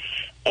island.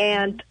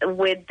 And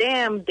with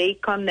them, they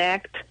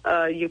connect.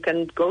 You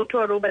can go to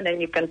Aruba, and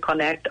then you can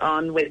connect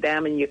on with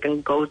them, and you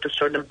can go to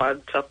certain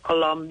parts of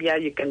Colombia.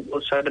 You can go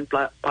to certain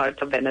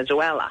parts of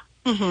Venezuela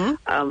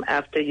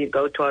after you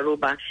go to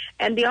Aruba.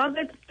 And the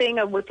other thing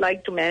I would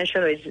like to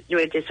mention is,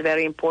 which is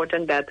very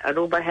important, that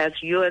Aruba has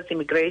U.S.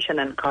 immigration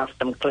and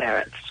custom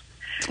clearance.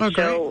 Okay.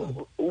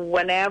 So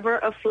whenever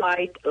a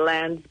flight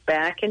lands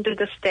back into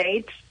the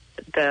States,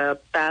 the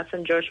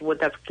passengers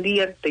would have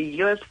cleared the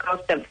U.S.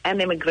 Customs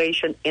and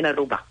Immigration in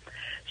Aruba.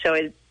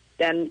 So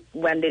then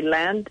when they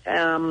land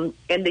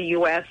in the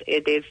U.S.,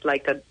 it is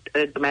like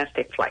a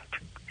domestic flight.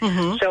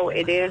 So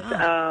it is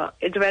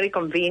it's very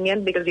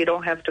convenient because you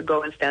don't have to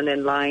go and stand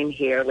in line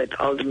here with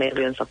all the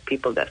millions of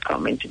people that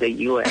come into the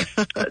U.S.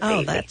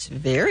 Oh, that's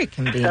very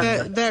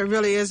convenient. That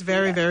really is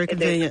very, very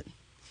convenient.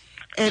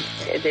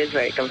 It is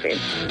very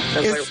convenient.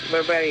 So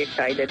we're very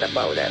excited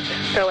about it.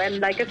 So, and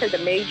like I said, the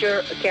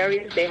major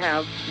carriers, they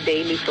have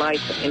daily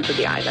flights into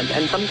the island.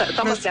 And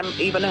some of them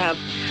even have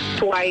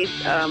twice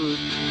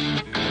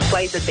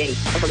a day.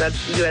 I forgot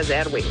U.S.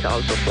 Airways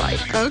also flies.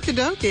 Okie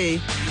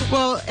dokie.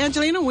 Well,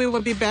 Angelina, we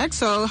will be back,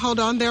 so hold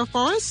on there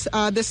for us.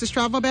 This is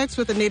Travel Bags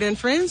with Anita and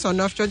Friends on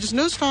North Georgia's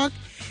News Talk,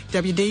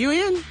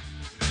 WDUN.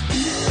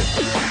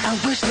 I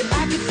wish that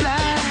I could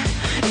fly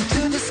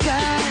into the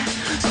sky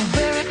so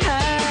very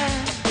high.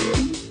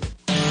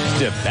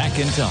 Step back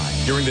in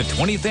time during the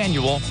 20th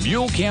annual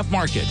Mule Camp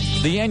Market,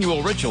 the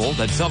annual ritual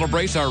that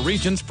celebrates our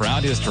region's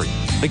proud history.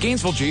 The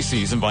Gainesville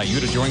JCs invite you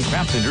to join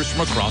craft vendors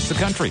from across the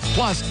country.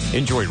 Plus,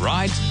 enjoy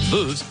rides,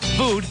 booze,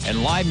 food,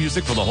 and live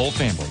music for the whole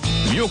family.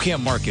 Mule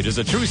Camp Market is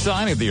a true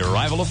sign of the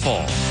arrival of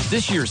fall.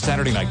 This year's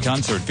Saturday night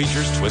concert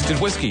features Twisted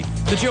Whiskey,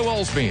 the Joe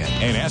Olds Band,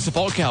 and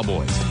Asphalt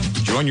Cowboys.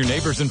 Join your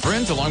neighbors and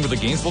friends along with the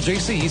Gainesville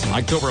JCs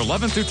October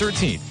 11th through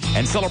 13th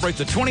and celebrate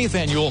the 20th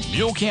annual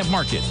Mule Camp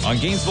Market on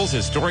Gainesville's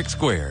historic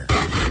square.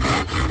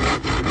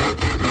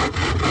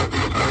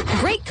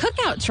 Great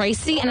cookout,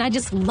 Tracy, and I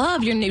just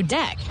love your new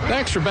deck.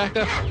 Thanks,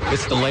 Rebecca.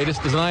 It's the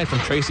latest design from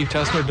Tracy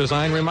Tessner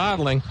Design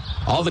Remodeling.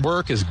 All the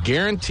work is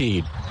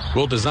guaranteed.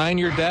 We'll design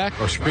your deck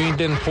or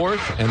screened-in porch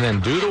and then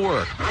do the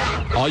work.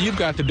 All you've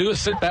got to do is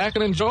sit back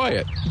and enjoy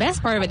it.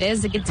 Best part of it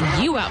is it gets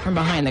you out from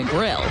behind the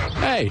grill.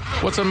 Hey,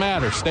 what's the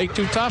matter? Steak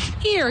too tough?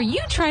 Here,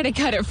 you try to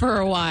cut it for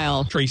a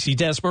while. Tracy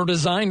Tessner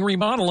Design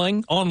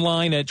Remodeling,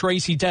 online at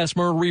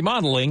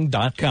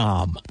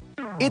tracytessnerremodeling.com.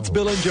 It's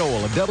Bill and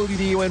Joel of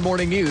WDUN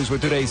Morning News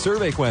with today's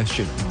survey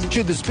question.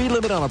 Should the speed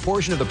limit on a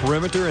portion of the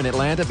perimeter in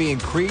Atlanta be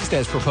increased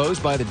as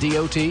proposed by the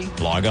DOT?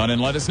 Log on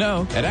and let us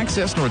know at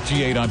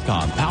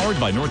accessnorthga.com. Powered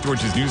by North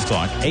Georgia's News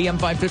Talk, AM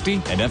 550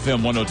 and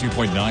FM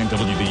 102.9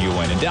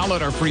 WDUN. And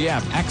download our free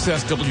app,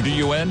 Access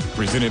WDUN,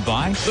 presented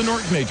by the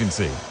Norton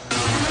Agency.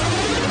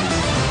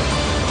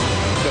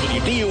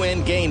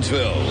 WDUN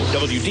Gainesville.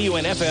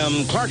 WDUN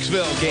FM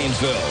Clarksville,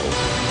 Gainesville.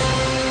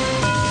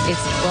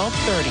 It's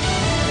 12:30.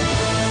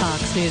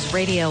 Fox News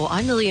Radio,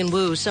 I'm Lillian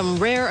Wu. Some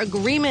rare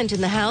agreement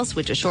in the House,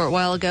 which a short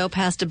while ago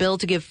passed a bill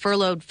to give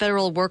furloughed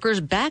federal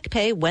workers back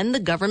pay when the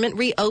government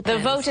reopens.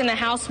 The vote in the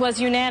House was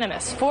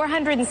unanimous,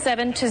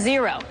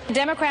 407-0. The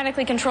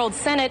democratically controlled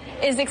Senate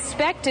is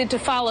expected to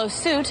follow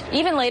suit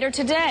even later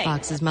today.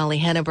 Fox's Molly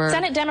Henneberg.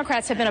 Senate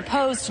Democrats have been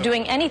opposed to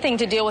doing anything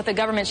to deal with the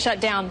government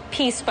shutdown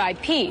piece by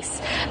piece.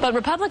 But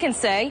Republicans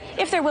say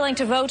if they're willing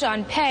to vote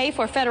on pay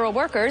for federal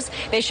workers,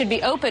 they should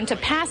be open to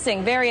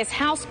passing various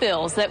House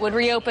bills that would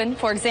reopen,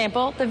 for example,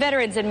 the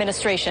Veterans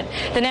Administration,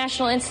 the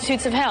National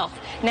Institutes of Health,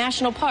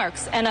 national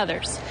parks, and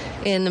others.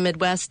 In the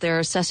Midwest, they're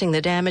assessing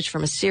the damage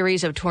from a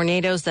series of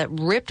tornadoes that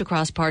ripped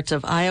across parts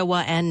of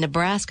Iowa and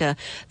Nebraska.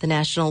 The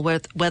National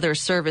Weather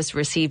Service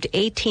received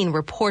 18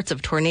 reports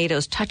of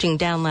tornadoes touching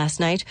down last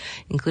night,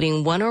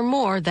 including one or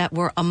more that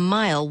were a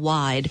mile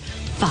wide.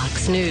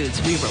 Fox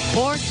News, we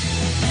report,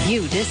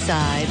 you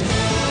decide.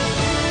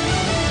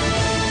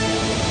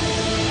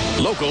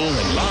 Local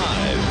and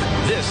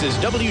live. This is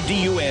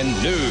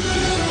WDUN News.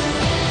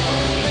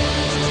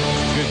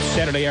 Good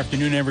Saturday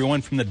afternoon,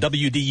 everyone, from the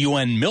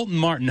WDUN Milton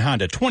Martin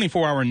Honda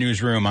 24-hour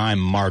newsroom. I'm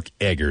Mark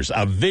Eggers.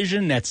 A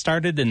vision that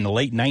started in the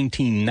late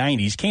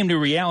 1990s came to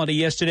reality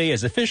yesterday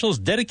as officials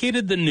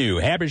dedicated the new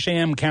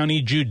Habersham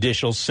County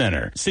Judicial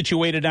Center.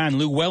 Situated on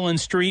Llewellyn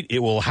Street, it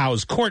will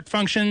house court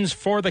functions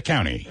for the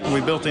county.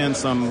 We built in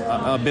some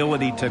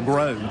ability to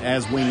grow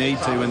as we need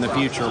to in the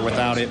future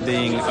without it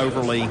being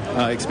overly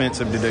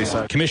expensive to do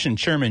so. Commission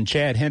Chairman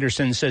Chad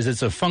Henderson says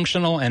it's a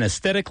functional and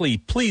aesthetically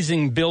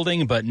pleasing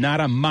building, but not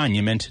a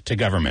monument to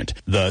government.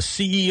 The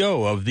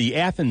CEO of the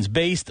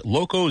Athens-based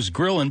Loco's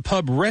Grill and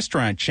Pub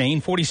restaurant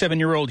chain,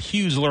 47-year-old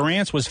Hughes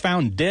Lawrence, was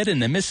found dead in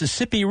the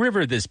Mississippi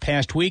River this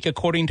past week,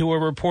 according to a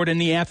report in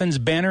the Athens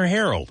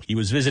Banner-Herald. He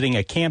was visiting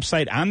a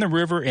campsite on the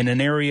river in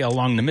an area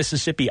along the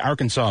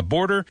Mississippi-Arkansas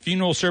border.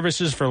 Funeral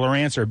services for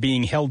Lawrence are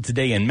being held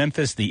today in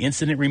Memphis. The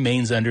incident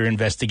remains under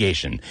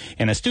investigation.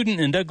 And a student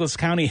in Douglas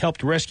County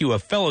helped rescue a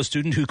fellow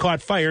student who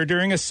caught fire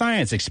during a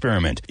science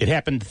experiment. It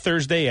happened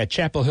Thursday at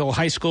Chapel Hill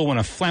High School when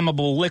a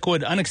flammable liquid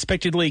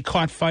unexpectedly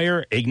caught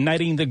fire,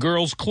 igniting the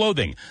girl's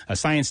clothing. A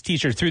science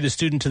teacher threw the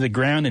student to the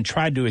ground and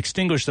tried to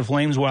extinguish the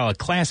flames while a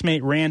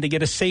classmate ran to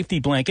get a safety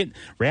blanket,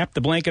 wrapped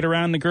the blanket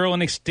around the girl,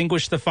 and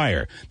extinguished the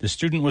fire. The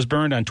student was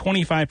burned on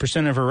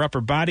 25% of her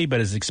upper body, but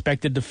is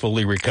expected to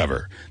fully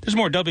recover. There's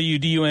more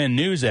WDUN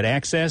news at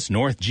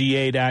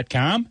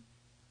accessnorthga.com.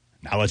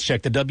 Now let's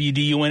check the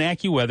WDUN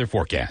AccuWeather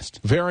forecast.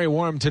 Very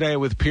warm today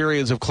with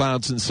periods of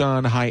clouds and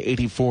sun, high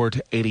 84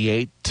 to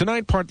 88.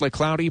 Tonight, partly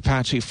cloudy,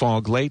 patchy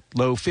fog late,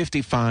 low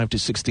 55 to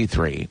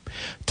 63.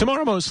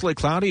 Tomorrow, mostly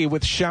cloudy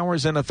with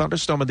showers and a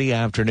thunderstorm in the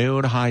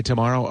afternoon, high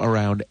tomorrow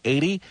around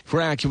 80. For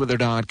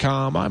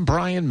AccuWeather.com, I'm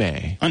Brian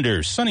May.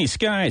 Under sunny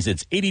skies,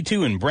 it's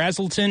 82 in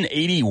Brazelton,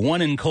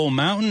 81 in Coal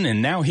Mountain,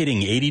 and now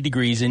hitting 80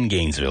 degrees in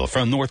Gainesville.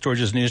 From North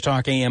Georgia's News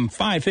Talk, AM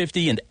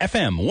 550 and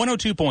FM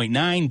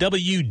 102.9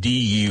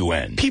 WDUN.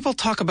 People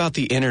talk about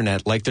the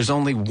internet like there's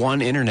only one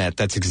internet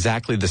that's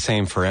exactly the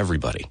same for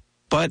everybody.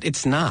 But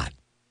it's not.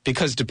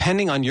 Because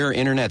depending on your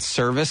internet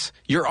service,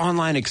 your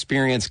online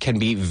experience can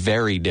be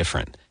very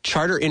different.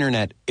 Charter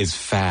Internet is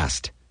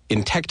fast.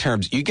 In tech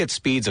terms, you get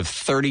speeds of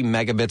 30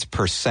 megabits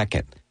per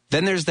second.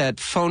 Then there's that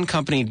phone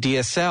company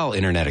DSL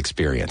internet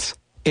experience.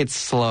 It's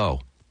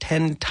slow,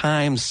 10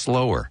 times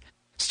slower,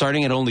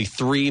 starting at only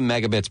 3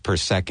 megabits per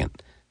second.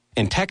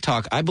 In Tech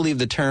Talk, I believe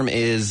the term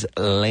is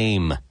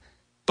lame.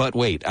 But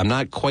wait, I'm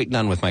not quite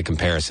done with my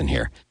comparison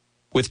here.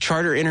 With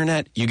Charter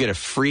Internet, you get a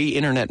free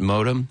internet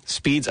modem,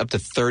 speeds up to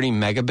 30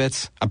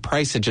 megabits, a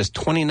price of just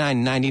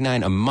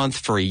 $29.99 a month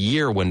for a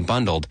year when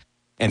bundled,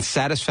 and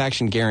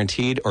satisfaction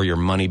guaranteed or your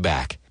money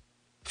back.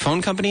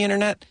 Phone company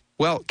internet?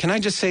 Well, can I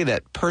just say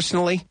that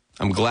personally,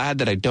 I'm glad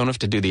that I don't have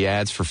to do the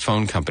ads for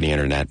phone company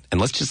internet,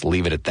 and let's just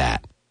leave it at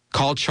that.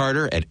 Call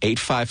Charter at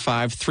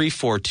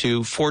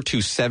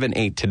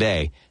 855-342-4278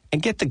 today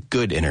and get the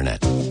good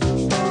internet.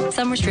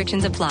 Some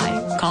restrictions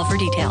apply. Call for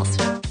details.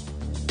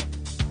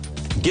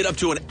 Get up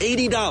to an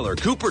 $80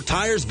 Cooper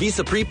Tires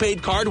Visa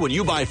prepaid card when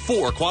you buy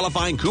 4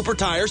 qualifying Cooper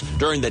tires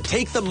during the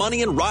Take the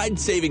Money and Ride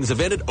Savings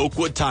event at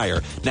Oakwood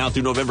Tire. Now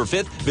through November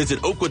 5th,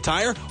 visit Oakwood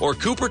Tire or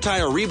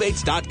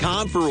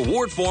CooperTireRebates.com for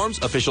reward forms,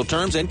 official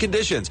terms, and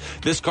conditions.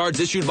 This card's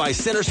issued by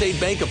Center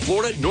State Bank of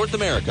Florida, North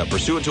America,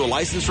 pursuant to a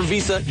license from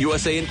Visa,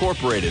 USA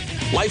Incorporated.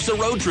 Life's a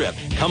road trip.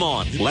 Come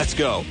on, let's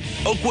go.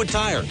 Oakwood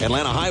Tire,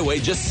 Atlanta Highway,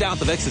 just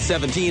south of exit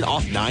 17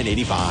 off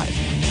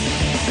 985.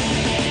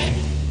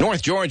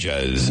 North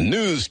Georgia's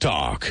News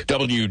Talk,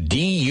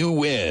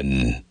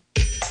 WDUN.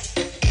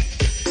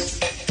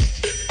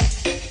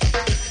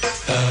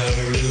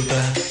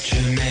 Aruba,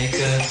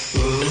 Jamaica,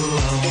 ooh, I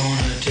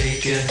wanna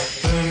take you.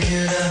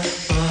 Bermuda,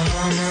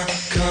 Bahama,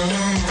 come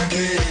on,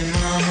 pretty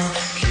mama.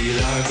 Key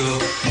Largo,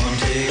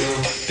 Montego,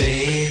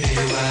 baby,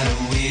 why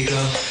don't we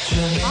go?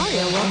 Hi,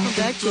 and welcome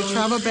back to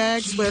Travel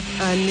Bags with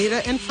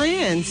Anita and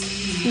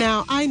Friends.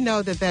 Now, I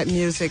know that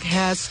music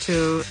has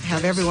to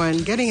have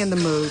everyone getting in the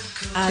mood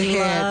to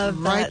head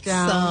right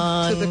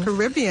down to the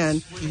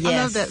Caribbean. Yes. I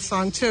love that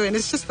song, too, and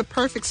it's just the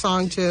perfect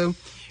song to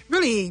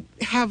really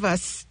have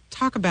us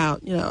talk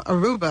about,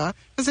 Aruba,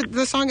 because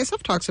the song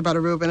itself talks about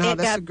Aruba and how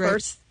that's a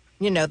great...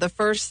 the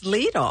first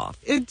lead off.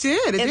 It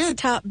did.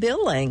 It's top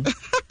billing.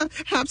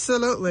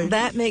 Absolutely.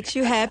 That makes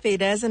you happy,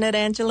 doesn't it,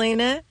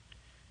 Angelina?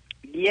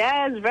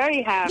 Yes,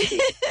 very happy.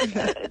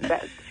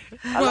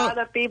 A lot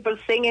of people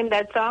singing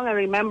that song and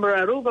remember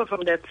Aruba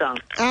from that song.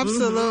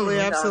 Absolutely,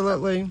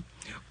 absolutely.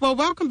 Well,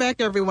 welcome back,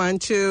 everyone,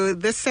 to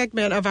this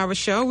segment of our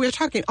show. We're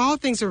talking all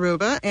things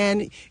Aruba,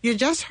 and you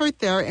just heard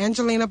there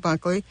Angelina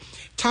Bunkley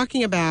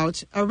talking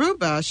about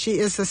Aruba. She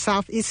is the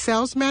Southeast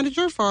Sales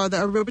Manager for the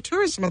Aruba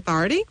Tourism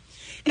Authority.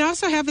 And I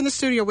also have in the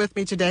studio with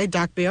me today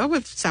Doc Bill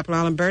with Sapple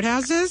Island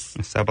Birdhouses.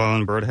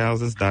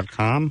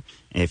 SappleIslandBirdhouses.com.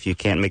 If you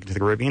can't make it to the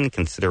Caribbean,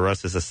 consider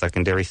us as a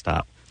secondary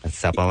stop. That's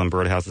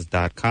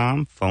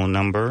SappleIslandBirdhouses.com. Phone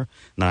number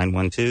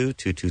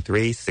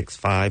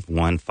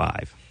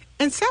 912-223-6515.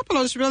 And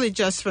Sapelo is really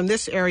just from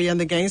this area in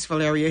the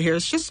Gainesville area here.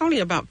 It's just only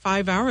about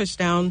 5 hours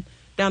down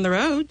the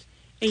road.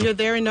 And you're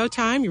there in no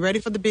time. You're ready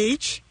for the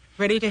beach,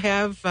 ready to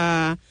have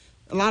a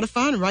lot of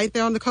fun right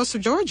there on the coast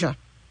of Georgia.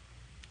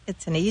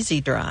 It's an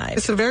easy drive.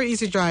 It's a very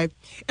easy drive.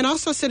 And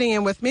also sitting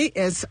in with me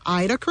is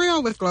Ida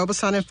Creel with Global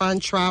Sun and Fun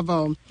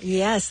Travel.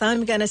 Yes,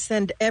 I'm going to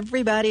send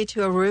everybody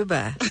to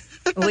Aruba.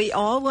 We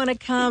all want to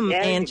come,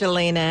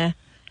 Angelina.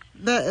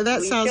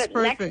 That sounds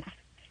perfect.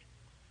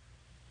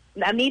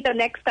 Anita,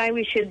 next time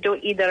we should do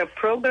either a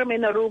program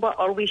in Aruba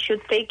or we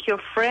should take your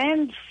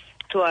friends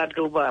to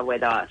Aruba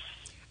with us.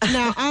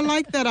 Now, I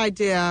like that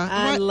idea.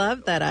 I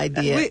love that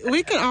idea.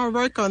 We can all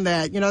work on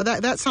that.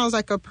 That sounds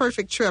like a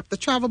perfect trip, the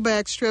Travel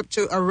Bags trip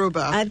to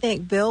Aruba. I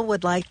think Bill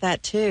would like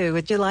that, too.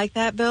 Would you like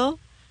that, Bill?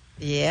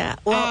 Yeah.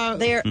 Well,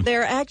 there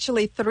are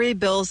actually 3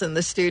 Bills in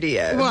the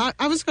studio. Well,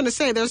 I was going to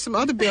say there's some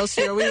other Bills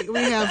here. We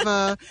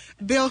have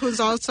Bill, who's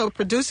also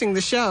producing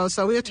the show,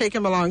 so we'll take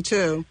him along,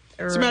 too.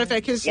 As a matter of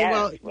fact,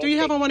 do you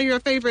have on one of your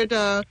favorite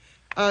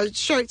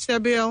shirts there,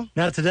 Bill?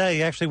 Not today.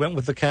 He actually went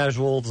with the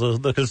casual,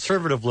 the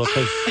conservative look.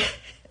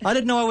 I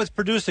didn't know I was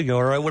producing,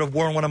 or I would have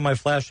worn one of my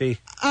flashy.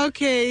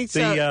 Okay,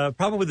 so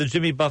probably the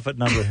Jimmy Buffett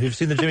number. You've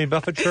seen the Jimmy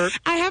Buffett shirt?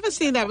 I haven't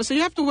seen that one, so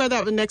you have to wear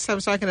that one next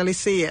time so I can at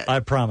least see it. I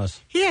promise.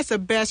 He has the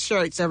best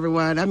shirts,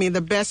 everyone. I mean,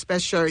 the best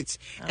shirts.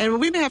 And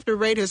we may have to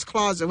raid his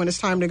closet when it's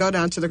time to go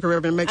down to the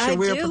Caribbean and make sure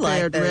we're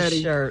prepared,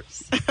 ready.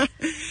 Shirts.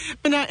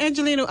 But now,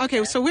 Angelina,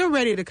 okay, so we're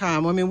ready to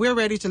come. I mean, we're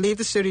ready to leave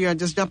the studio and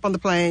just jump on the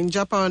plane,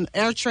 jump on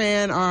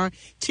AirTran or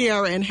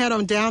Tiara and head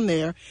on down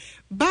there.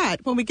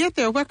 But when we get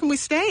there, where can we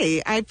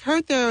stay? I've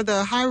heard there are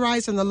the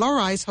high-rise and the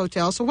low-rise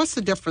hotels. So what's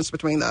the difference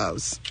between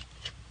those?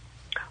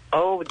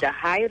 Oh,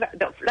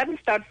 let me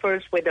start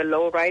first with the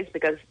low-rise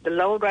because the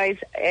low-rise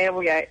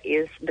area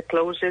is the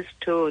closest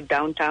to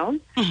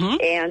downtown. Mm-hmm.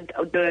 And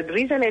the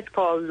reason it's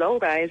called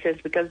low-rise is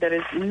because there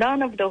is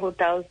none of the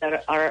hotels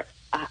that are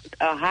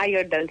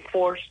higher than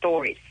 4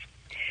 stories.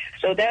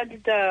 So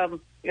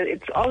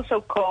it's also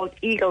called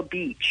Eagle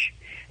Beach.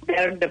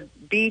 There the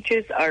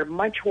beaches are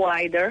much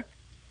wider.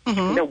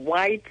 Mm-hmm. The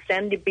white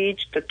sandy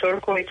beach, the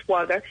turquoise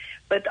water,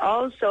 but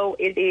also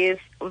it is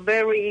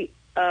very,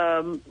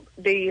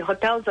 the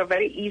hotels are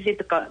very easy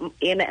to come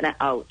in and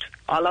out.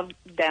 All of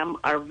them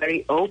are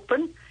very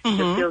open. Mm-hmm.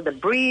 You feel the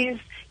breeze,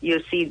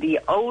 you see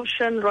the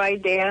ocean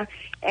right there,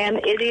 and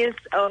it is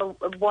a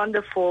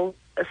wonderful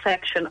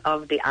section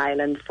of the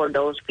island for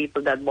those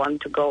people that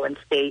want to go and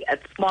stay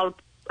at small,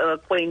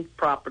 quaint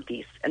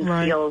properties and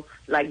feel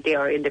like they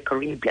are in the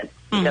Caribbean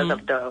because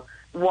of the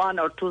 1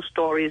 or 2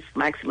 stories,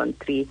 maximum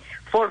 3,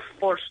 4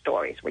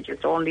 stories, which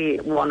is only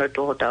 1 or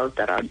 2 hotels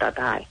that are that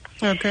high.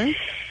 Okay.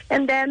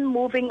 And then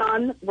moving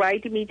on,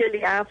 right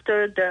immediately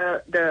after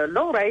the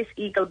low-rise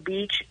Eagle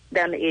Beach,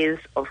 then is,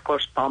 of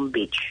course, Palm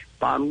Beach.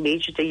 Palm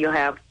Beach, you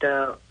have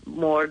the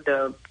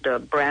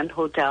brand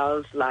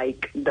hotels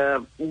like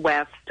the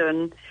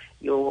Westin,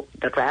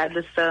 the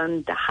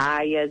Radisson, the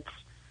Hyatts,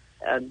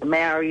 the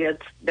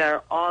Marriott.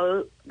 They're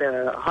all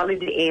the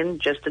Holiday Inn,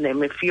 just to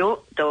name a few.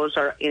 Those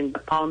are in the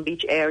Palm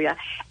Beach area.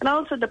 And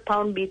also the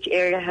Palm Beach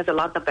area has a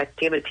lot of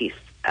activities.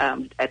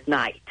 at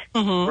night.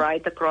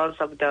 Right across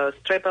of the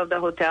strip of the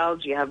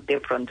hotels, you have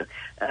different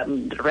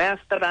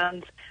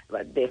restaurants,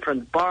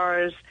 different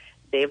bars,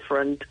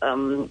 different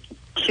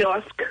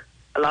kiosks.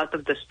 A lot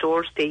of the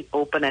stores stay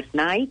open at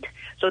night.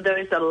 So there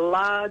is a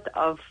lot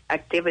of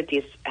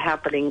activities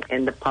happening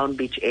in the Palm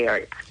Beach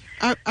area.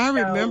 I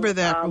remember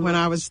that when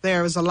I was there.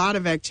 There was a lot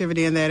of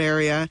activity in that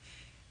area.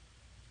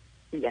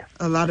 Yeah.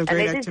 A lot of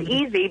great activity. activity.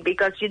 And it is easy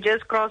because you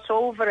just cross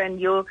over and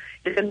you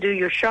can do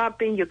your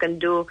shopping, you can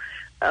do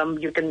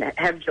you can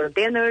have your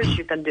dinners,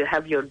 you can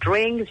have your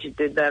drinks.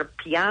 There are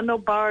piano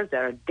bars,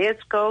 there are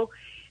disco.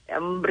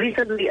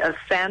 Recently, a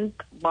scent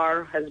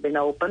bar has been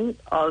opened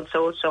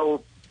also,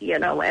 so,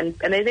 and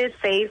it is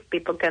safe.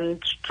 People can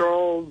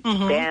stroll,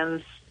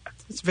 dance.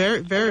 It's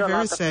very, very, do a very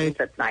lot of safe.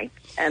 things at night,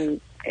 and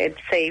it's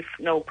safe,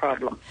 no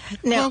problem.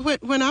 Now,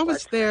 when I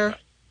was there...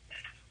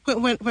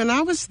 When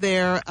I was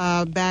there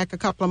back a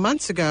couple of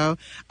months ago,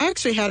 I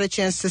actually had a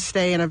chance to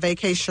stay in a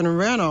vacation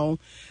rental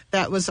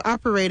that was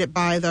operated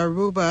by the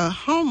Aruba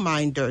Home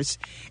Minders.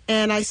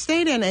 And I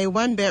stayed in a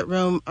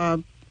one-bedroom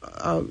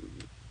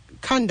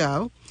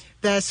condo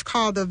that's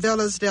called the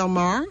Villas Del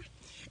Mar.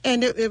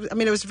 And it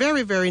was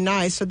very, very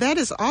nice. So that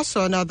is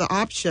also another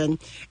option.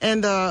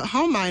 And the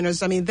home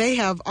miners, they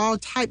have all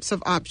types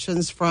of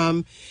options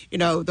from,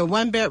 the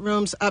one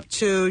bedrooms up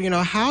to,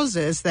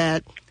 houses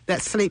that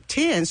sleep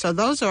 10. So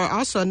those are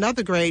also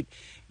another great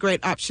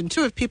option,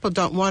 too, if people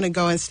don't want to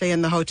go and stay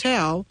in the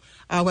hotel,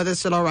 whether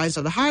it's the low-rise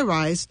or the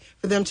high-rise,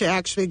 for them to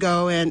actually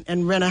go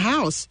and rent a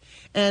house.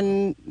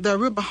 And the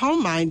Aruba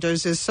Home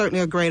Minders is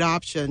certainly a great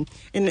option.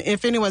 And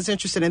if anyone's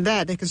interested in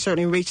that, they can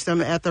certainly reach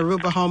them at the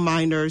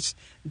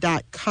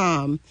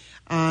ArubaHomeminders.com.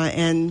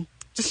 And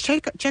just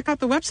check out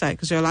the website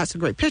because there are lots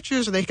of great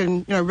pictures, and they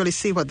can really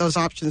see what those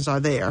options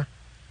are there.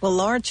 Well,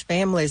 large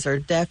families are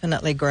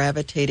definitely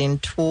gravitating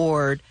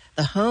toward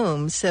the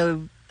home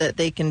so that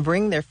they can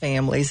bring their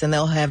families and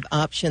they'll have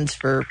options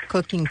for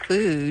cooking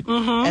food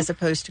as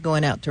opposed to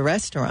going out to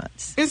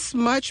restaurants. It's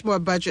much more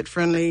budget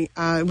friendly,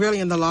 really,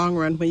 in the long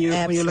run when you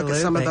look at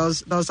some of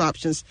those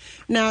options.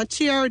 Now,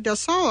 Tierra del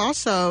Sol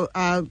also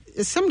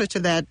is similar to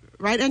that,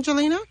 right,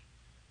 Angelina?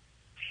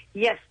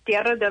 Yes,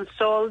 Tierra del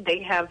Sol,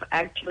 they have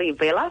actually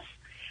villas.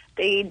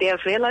 They're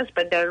villas,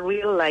 but they're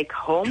real like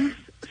homes.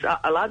 So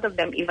a lot of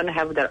them even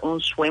have their own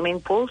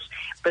swimming pools,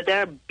 but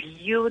they're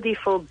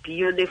beautiful,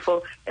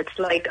 beautiful. It's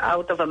like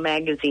out of a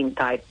magazine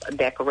type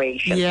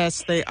decoration.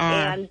 Yes, they are.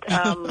 And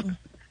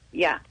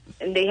yeah,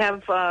 and they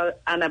have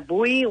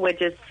Anabui,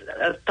 which is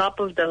a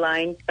top of the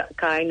line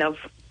kind of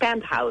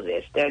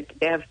penthouses. They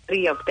have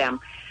 3 of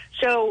them.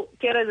 So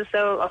Tierra del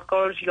Sol, of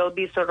course, you'll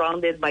be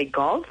surrounded by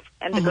golf.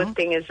 And the good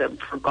thing is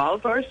for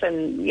golfers,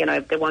 and,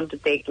 if they want to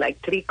take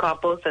like 3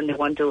 couples and they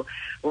want to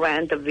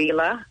rent a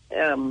villa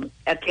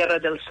at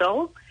Tierra del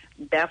Sol,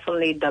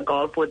 definitely the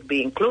golf would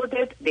be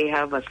included. They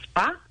have a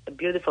spa, a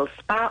beautiful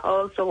spa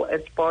also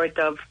as part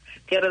of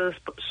Tierra del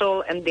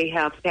Sol, and they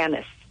have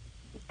tennis.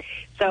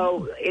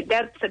 So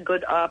that's a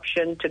good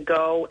option to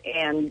go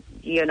and,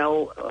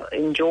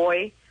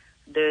 enjoy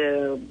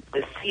the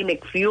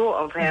scenic view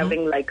of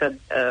having like a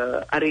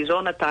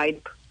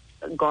Arizona-type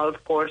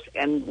golf course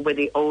and with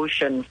the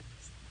ocean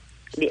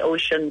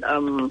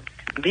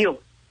view.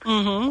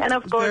 And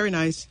of course, very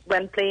nice.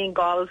 When playing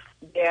golf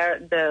there,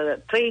 the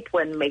trade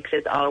wind makes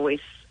it always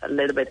a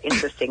little bit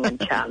interesting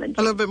and challenging.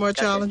 A little bit more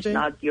challenging?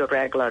 It's not your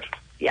regular,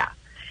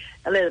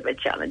 a little bit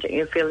challenging.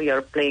 You feel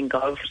you're playing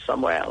golf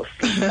somewhere else.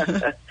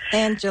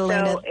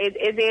 Angelina. So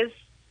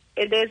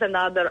it is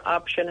another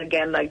option,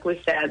 again, like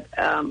we said.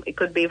 It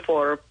could be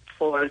for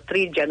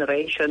 3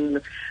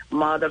 generations,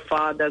 mother,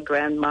 father,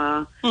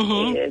 grandma,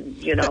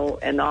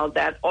 and all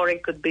that. Or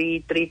it could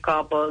be 3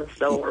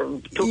 couples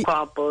or 2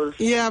 couples.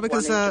 Yeah,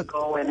 because wanting to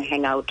go and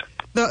hang out.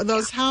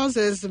 Those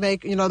houses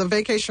make, the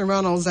vacation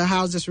rentals, the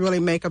houses really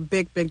make a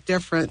big, big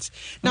difference.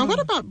 Now, what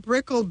about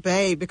Brickell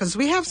Bay? Because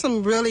we have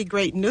some really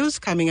great news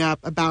coming up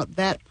about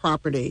that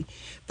property.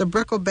 The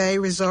Brickell Bay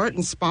Resort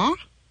and Spa?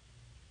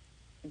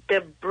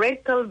 The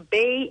Brickell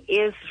Bay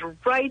is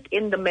right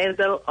in the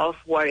middle of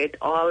where it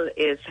all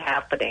is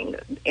happening.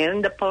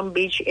 In the Palm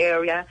Beach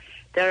area,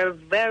 there are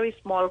very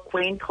small,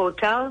 quaint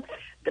hotels.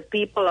 The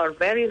people are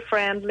very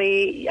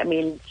friendly.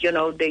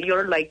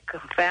 You're like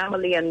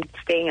family and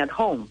staying at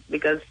home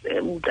because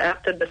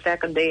after the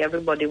second day,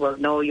 everybody will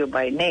know you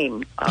by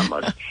name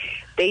almost.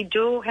 They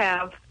do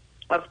have,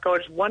 of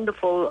course,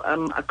 wonderful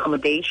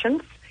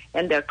accommodations,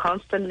 and they're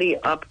constantly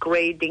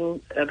upgrading,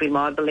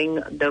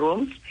 remodeling the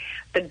rooms.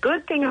 The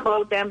good thing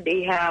about them,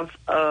 they have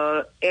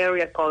an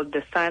area called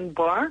the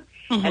Sandbar,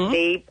 and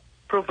they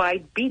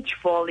provide beach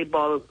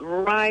volleyball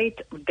right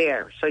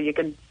there. So you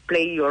can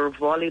play your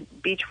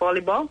beach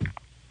volleyball.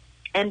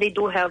 And they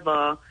do have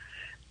a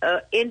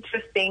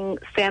interesting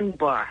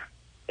sandbar.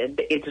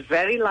 It's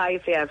very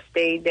lively. I've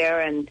stayed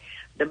there, and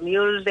the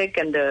music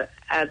and the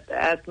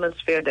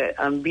atmosphere, the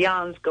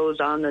ambiance goes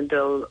on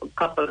until a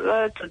couple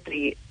to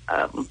 3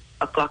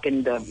 o'clock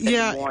in the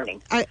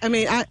morning.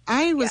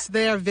 I was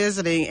there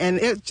visiting, and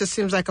it just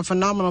seems like a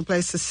phenomenal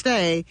place to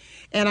stay.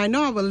 And I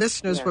know our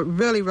listeners would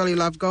really, really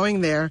love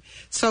going there.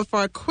 So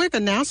for a quick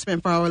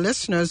announcement for our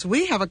listeners,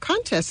 we have a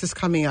contest that's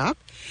coming up.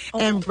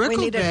 And we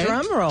need a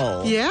drum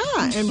roll. Yeah,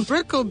 and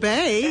Brickell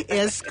Bay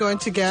is going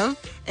to give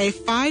a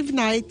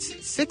 5-night,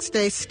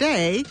 6-day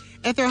stay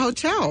at their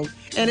hotel.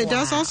 And it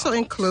does also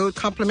include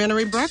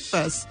complimentary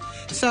breakfast.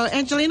 So,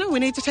 Angelina, we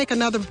need to take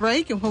another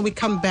break. And when we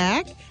come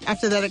back,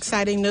 after that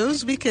exciting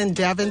news, we can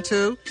delve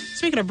into,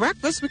 speaking of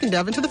breakfast, we can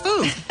delve into the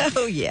food.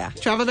 Oh, yeah.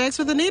 Travel Bags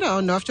with Anita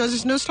on North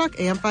Georgia's News Talk,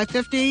 AM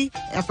 550,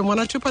 FM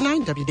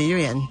 102.9,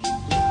 WDUN.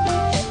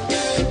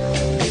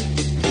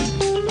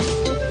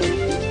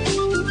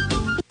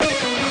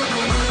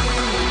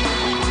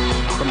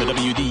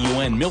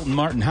 WDUN Milton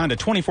Martin Honda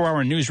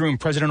 24-hour newsroom,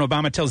 President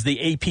Obama tells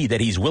the AP that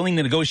he's willing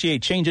to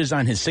negotiate changes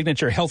on his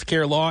signature health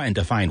care law and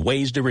to find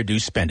ways to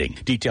reduce spending.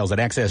 Details at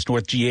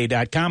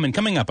accessnorthga.com and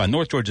coming up on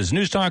North Georgia's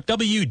News Talk,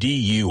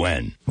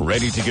 WDUN.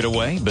 Ready to get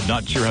away, but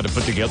not sure how to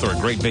put together a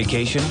great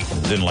vacation?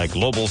 Then let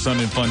Global Sun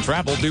and Fun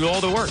Travel do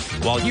all the work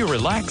while you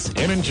relax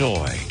and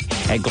enjoy.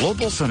 At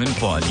Global Sun and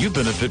Fun, you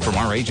benefit from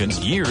our agents'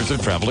 years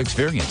of travel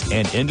experience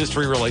and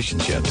industry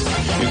relationships.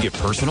 You get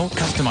personal,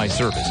 customized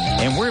service,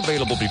 and we're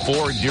available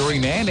before,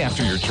 during, and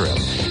after your trip.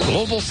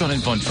 Global Sun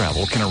and Fun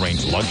Travel can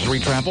arrange luxury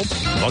travel,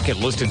 bucket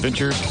list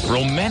adventures,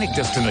 romantic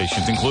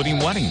destinations including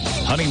weddings,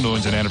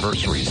 honeymoons and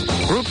anniversaries,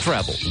 group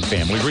travel,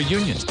 family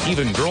reunions,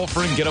 even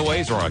girlfriend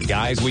getaways or a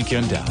guy's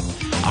weekend out.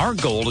 Our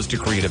goal is to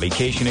create a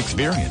vacation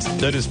experience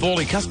that is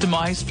fully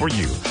customized for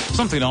you,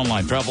 something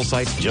online travel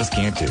sites just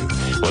can't do.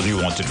 Whether you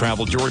want to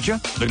travel Georgia,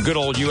 the good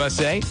old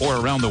USA, or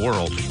around the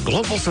world,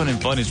 Global Sun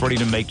and Fun is ready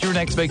to make your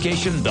next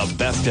vacation the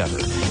best ever.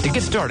 To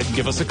get started,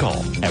 give us a call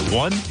at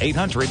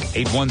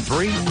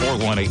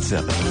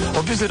 1-800-813-4187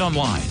 or visit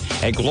online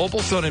at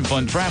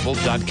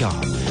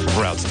globalsunandfuntravel.com.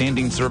 For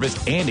outstanding service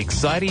and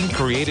exciting,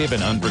 creative,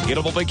 and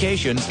unforgettable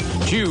vacations,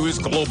 choose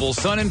Global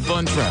Sun and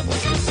Fun Travel,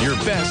 your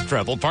best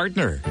travel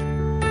partner.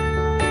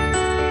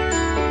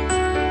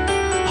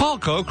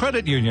 Halco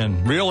Credit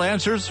Union. Real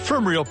answers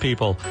from real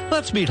people.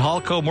 Let's meet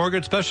Halco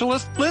mortgage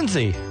specialist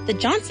Lindsay. The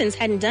Johnsons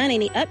hadn't done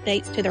any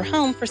updates to their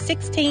home for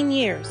 16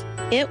 years.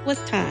 It was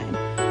time.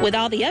 With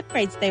all the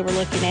upgrades they were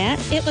looking at,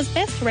 it was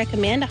best to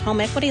recommend a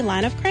home equity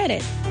line of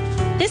credit.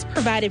 This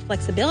provided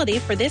flexibility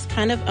for this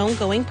kind of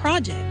ongoing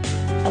project.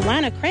 A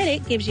line of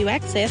credit gives you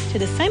access to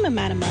the same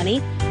amount of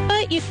money,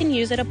 but you can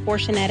use it a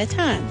portion at a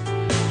time,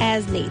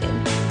 as needed.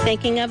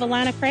 Thinking of a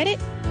line of credit?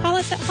 Call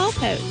us at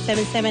Halco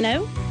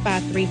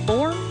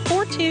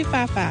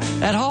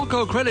 770-534-4255. At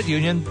Halco Credit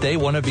Union, they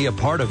want to be a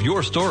part of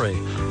your story.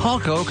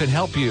 Halco can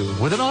help you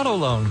with an auto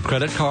loan,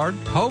 credit card,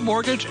 home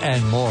mortgage,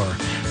 and more.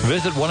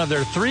 Visit one of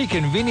their 3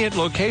 convenient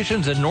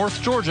locations in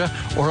North Georgia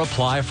or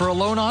apply for a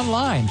loan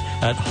online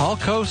at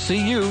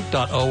halcocu.org.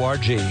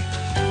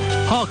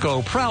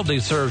 Halco proudly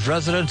serves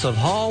residents of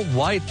Hall,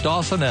 White,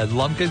 Dawson, and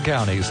Lumpkin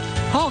counties.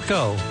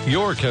 Halco,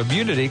 your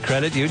community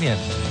credit union.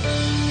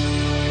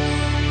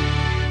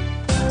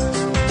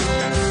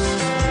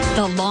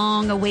 The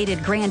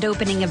long-awaited grand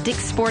opening of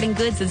Dick's Sporting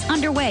Goods is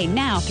underway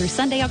now through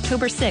Sunday,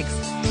 October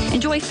 6th.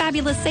 Enjoy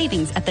fabulous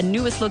savings at the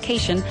newest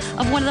location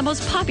of one of the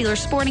most popular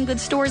sporting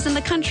goods stores in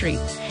the country.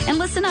 And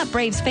listen up,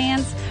 Braves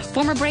fans.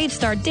 Former Braves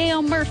star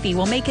Dale Murphy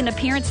will make an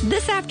appearance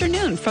this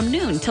afternoon from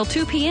noon till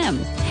 2 p.m.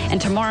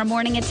 And tomorrow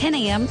morning at 10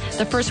 a.m.,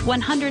 the first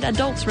 100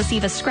 adults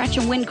receive a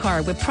scratch-and-win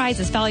card with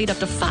prizes valued up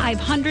to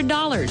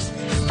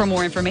 $500. For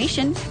more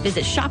information,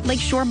 visit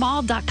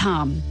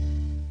shoplakeshoremall.com.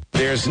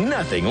 There's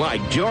nothing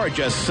like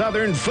Georgia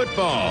Southern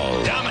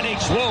football.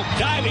 Dominique Swope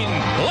diving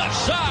left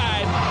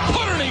side.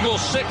 Put an Eagles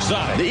 6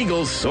 on it. The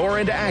Eagles soar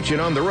into action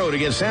on the road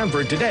against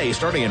Sanford today,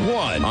 starting at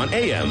 1 on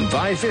AM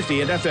 550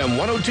 and FM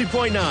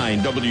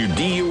 102.9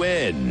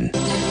 WDUN.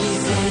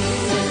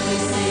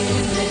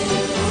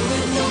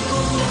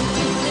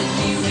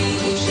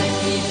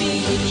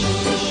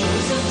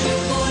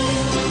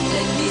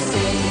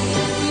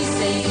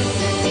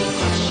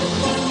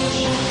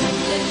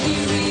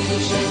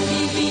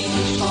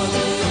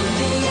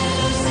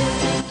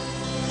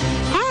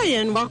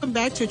 And welcome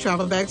back to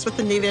Travel Bags with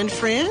Anita and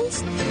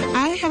Friends.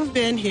 I have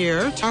been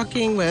here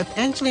talking with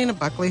Angelina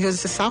Buckley,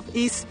 who's the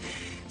Southeast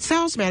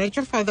Sales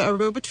Manager for the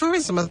Aruba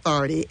Tourism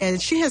Authority,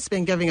 and she has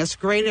been giving us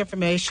great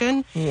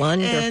information.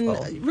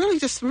 Wonderful. And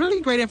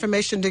really great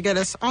information to get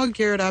us all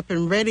geared up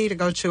and ready to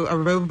go to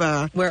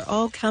Aruba. We're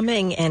all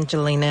coming,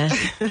 Angelina.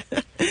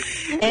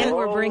 And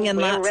we're bringing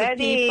lots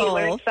ready. of people.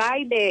 We're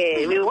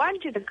excited. We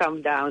want you to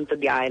come down to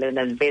the island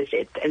and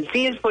visit and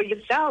see it for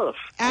yourself.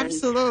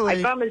 Absolutely. And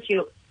I promise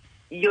you,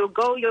 you'll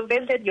go, you'll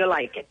visit, you'll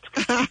like it.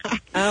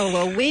 Oh,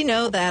 well, we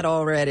know that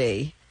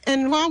already.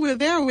 And while we're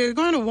there, we're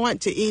going to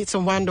want to eat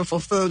some wonderful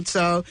food.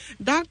 So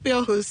Doc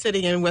Bill, who's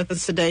sitting in with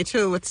us today,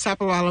 too, with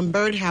Sapper Island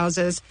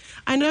Birdhouses,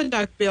 I know,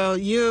 Doc Bill,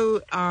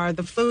 you are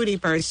the foodie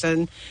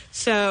person.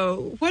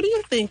 So what do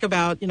you think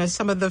about,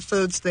 some of the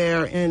foods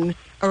there in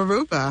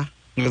Aruba?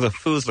 The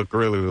foods look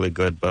really, really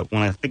good, but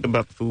when I think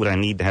about the food, I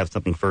need to have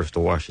something first to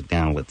wash it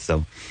down with. So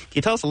can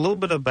you tell us a little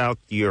bit about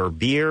your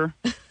beer,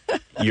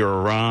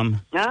 your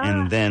rum,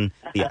 and then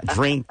the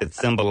drink that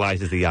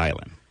symbolizes the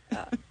island?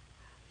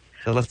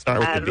 So let's start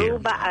with the beer.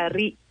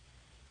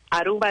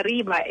 Aruba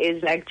Riba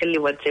is actually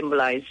what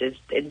symbolizes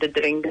the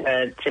drink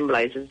that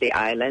symbolizes the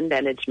island,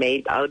 and it's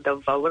made out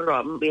of our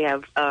rum. We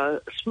have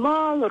a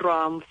small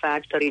rum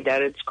factory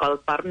there. It's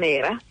called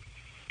Parnera,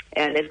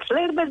 and it's a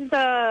little bit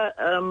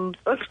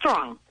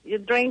strong. You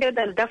drink it,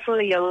 and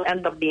definitely you'll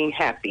end up being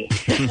happy.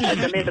 Just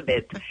a little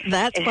bit.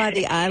 That's why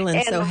the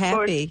island's so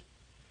happy.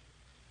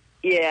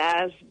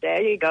 Yes,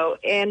 there you go.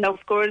 And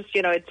of course,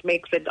 it's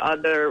mixed with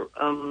other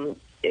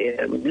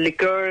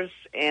liqueurs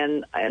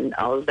and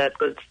all that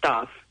good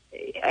stuff.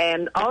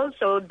 And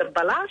also the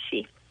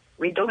Balashi.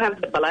 We do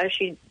have the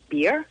Balashi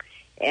beer,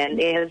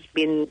 and it has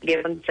been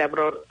given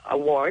several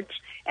awards.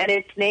 And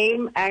it's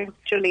named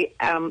actually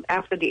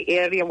after the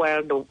area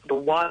where the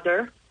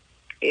water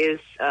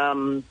is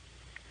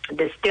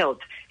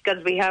distilled.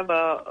 Because we have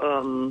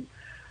a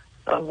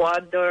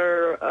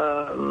water,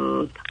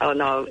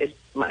 it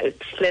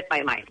slipped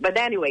my mind. But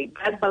anyway,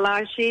 that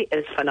Balashi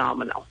is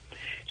phenomenal.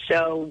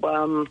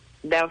 So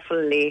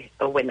definitely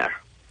a winner.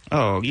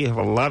 Oh, you have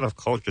a lot of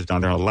cultures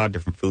down there, a lot of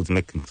different foods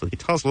mixing. So can you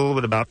tell us a little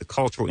bit about the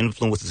cultural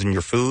influences in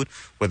your food,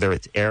 whether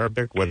it's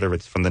Arabic, whether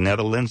it's from the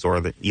Netherlands,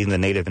 or even the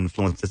native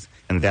influences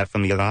and that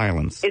from the other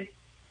islands? It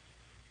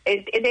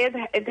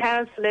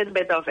has a little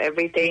bit of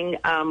everything.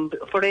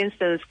 For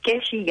instance,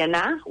 keshi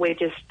yana,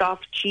 which is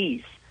stuffed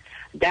cheese.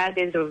 That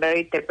is a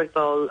very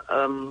typical,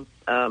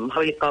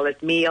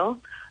 meal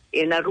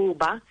in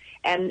Aruba.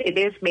 And it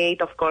is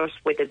made, of course,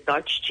 with a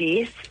Dutch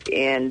cheese.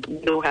 And we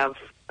do have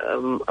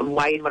a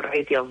wide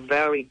variety of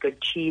very good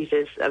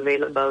cheeses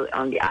available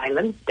on the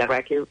island,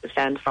 directly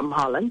sent from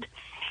Holland.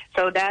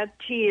 So that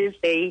cheese,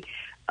 they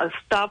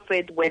stuff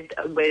it with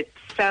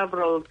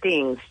several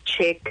things,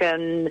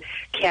 chicken,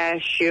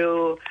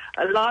 cashew,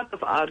 a lot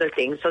of other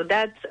things. So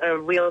that's a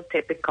real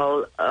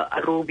typical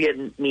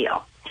Arubian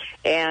meal.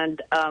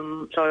 And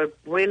so I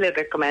really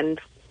recommend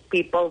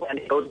people when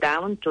they go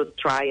down to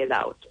try it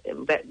out.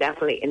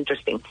 Definitely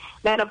interesting.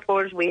 Then, of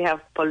course, we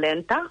have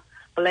polenta.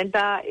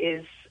 Polenta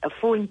is a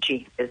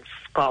funchi, it's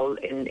called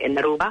in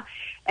Aruba.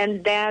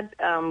 And that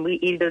we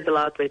eat it a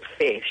lot with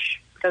fish.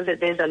 Because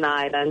it is an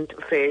island,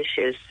 fish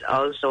is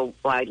also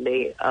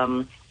widely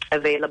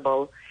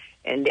available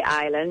in the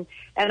island.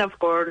 And, of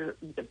course,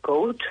 the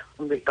goat,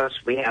 because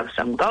we have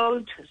some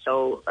goat.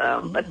 So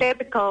a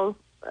typical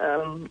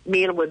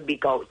meal would be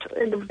goat.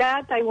 And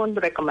that I won't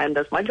recommend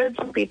as much.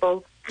 Some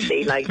people,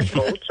 they like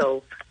goat,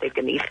 so they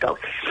can eat goat.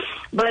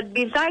 But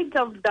besides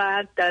of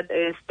that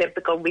is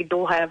typical, we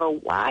do have a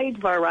wide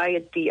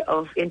variety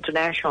of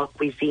international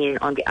cuisine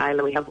on the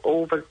island. We have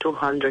over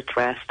 200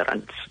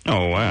 restaurants.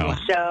 Oh, wow.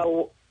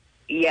 So,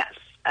 yes.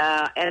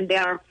 And they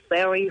are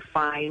very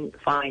fine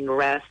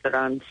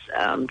restaurants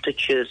to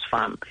choose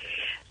from.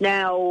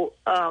 Now,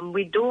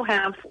 we do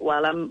have,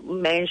 while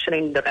I'm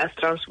mentioning the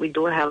restaurants, we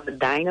do have the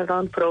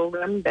dine-around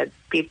program that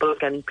people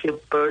can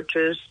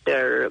purchase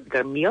their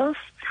meals.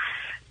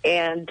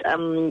 And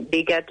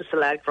they get to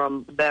select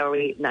from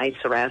very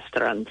nice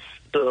restaurants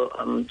to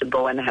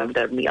go and have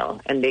their meal.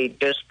 And they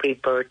just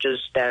pre-purchase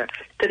their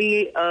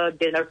 3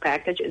 dinner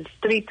package. It's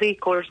 3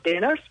 3-course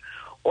dinners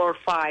or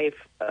 5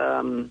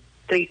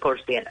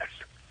 3-course dinners.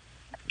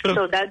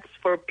 So that's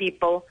for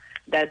people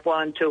that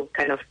want to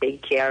kind of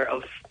take care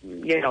of,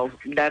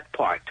 that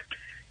part.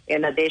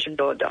 In addition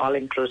to the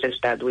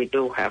all-inclusives that we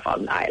do have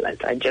on the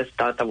island. I just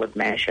thought I would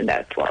mention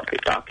that while we're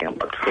talking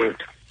about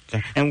food.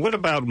 Okay. And what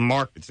about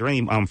markets? Are there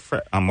any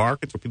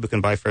markets where people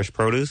can buy fresh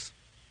produce?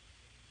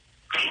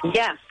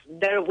 Yes,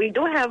 we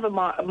do have a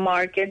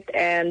market,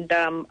 and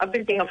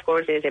everything, of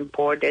course, is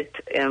imported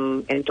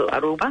into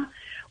Aruba.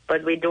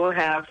 But we do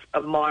have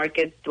a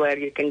market where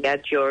you can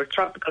get your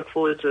tropical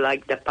foods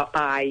like the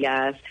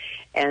papayas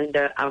and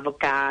the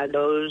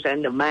avocados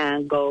and the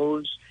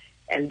mangoes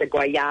and the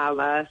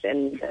guayabas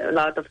and a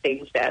lot of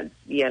things that,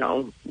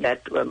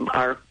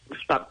 are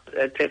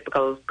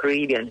typical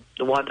Caribbean,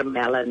 the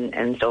watermelon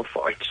and so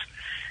forth.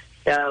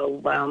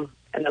 So,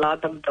 and a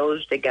lot of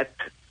those, they get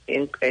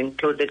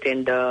included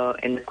in the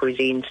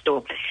cuisines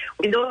too.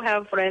 We do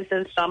have, for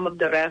instance, some of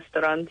the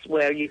restaurants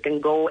where you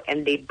can go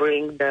and they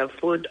bring the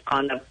food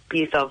on a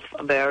piece of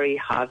very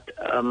hot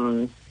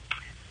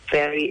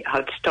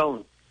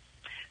stone.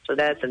 So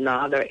that's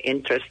another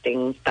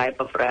interesting type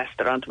of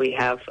restaurant. We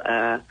have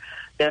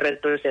the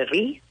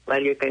retroserie,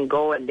 where you can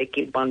go and they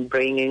keep on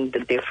bringing the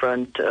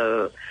different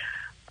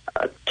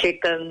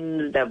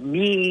chicken, the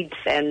meats,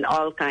 and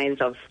all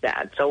kinds of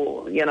that.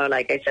 So,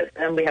 like I said,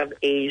 and we have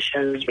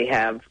Asians, we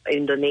have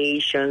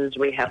Indonesians,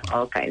 we have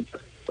all kinds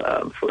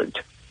of food.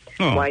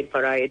 Wide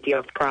variety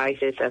of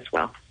prices as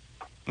well.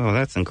 Oh,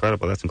 that's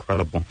incredible. That's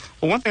incredible.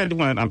 Well, one thing I do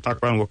want to talk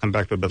about, and we'll come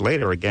back to it a bit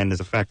later again, is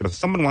the fact that if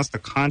someone wants to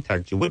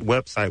contact you, what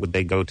website would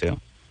they go to?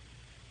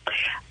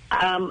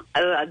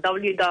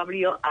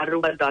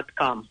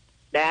 www.aruba.com.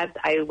 That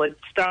I would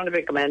strongly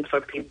recommend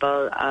for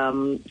people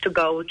to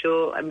go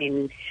to. I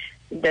mean,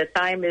 the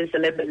time is a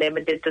little bit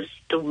limited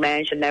to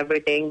mention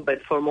everything,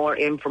 but for more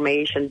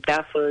information,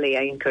 definitely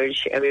I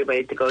encourage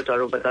everybody to go to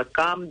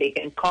Aruba.com. They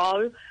can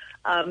call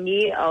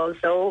me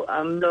also.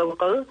 I'm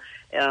local.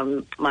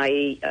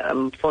 My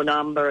phone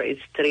number is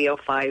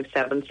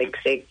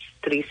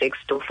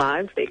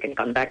 305-766-3625. They can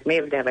contact me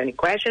if they have any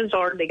questions,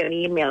 or they can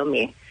email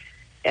me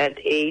at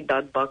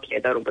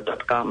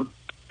a.bucky@aruba.com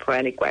for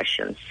any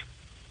questions.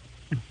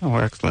 Oh,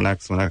 excellent,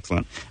 excellent,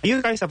 excellent.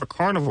 You guys have a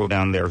carnival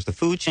down there. Is the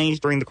food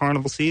changed during the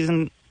carnival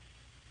season?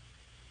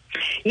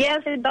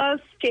 Yes, it does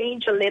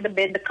change a little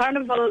bit. The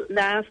carnival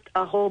lasts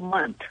a whole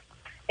month.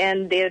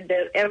 And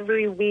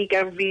every week,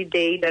 every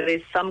day, there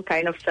is some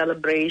kind of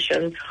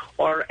celebration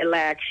or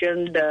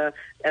election, the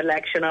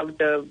election of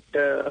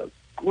the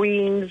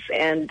queens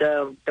and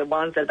the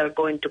ones that are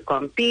going to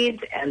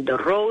compete, and the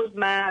road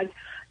mag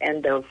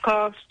and the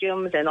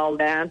costumes and all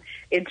that.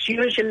 It's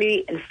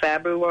usually in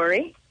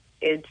February.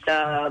 It's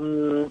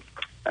the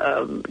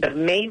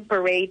main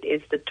parade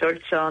is the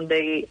third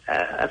Sunday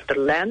after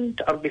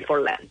Lent or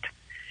before Lent.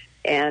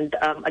 And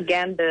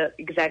again, the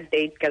exact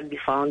date can be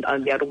found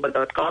on the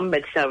Aruba.com.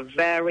 It's a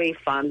very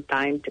fun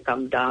time to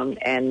come down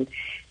and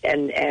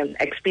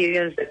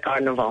experience the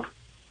carnival.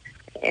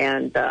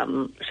 And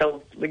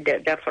so we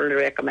definitely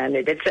recommend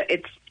it.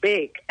 It's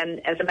big.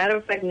 And as a matter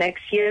of fact,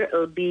 next year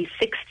it'll be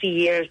 60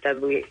 years that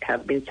we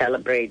have been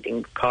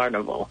celebrating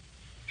carnival.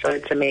 So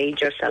it's a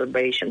major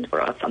celebration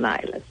for us on the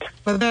island.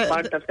 Well,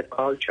 part of the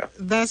culture.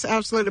 That's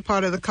absolutely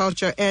part of the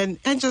culture. And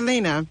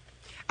Angelina,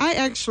 I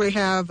actually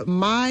have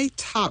my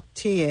top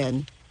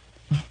 10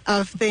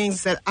 of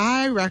things that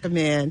I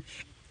recommend.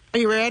 Are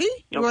you ready?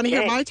 You want to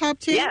hear my top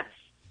 10? Yes.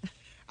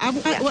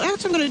 Well,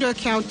 actually, I'm going to do a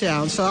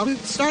countdown. So I'm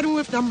starting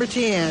with number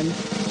 10.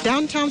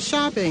 Downtown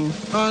shopping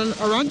on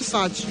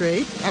Arundel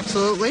Street.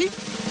 Absolutely.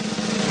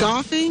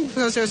 Golfing,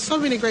 because there's so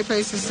many great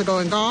places to go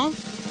and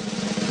golf.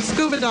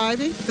 Scuba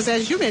diving, because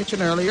as you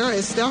mentioned earlier,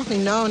 it's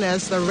definitely known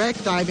as the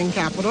wreck diving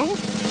capital.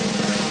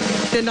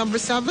 Then number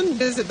 7,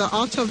 visit the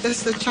Alta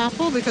Vista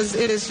Chapel, because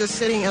it is just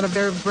sitting at a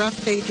very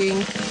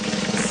breathtaking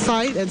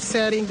site and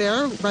setting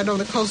there right on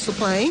the coastal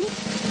plain.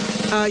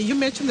 You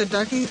mentioned the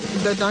donkey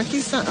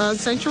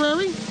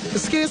sanctuary. The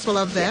skiers will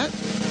love that.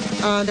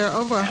 There are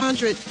over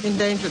 100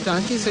 endangered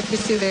donkeys that you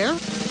see there.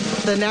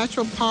 The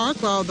natural park,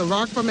 well, the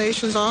rock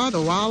formations are, the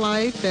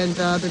wildlife, and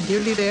the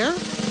beauty there.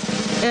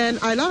 And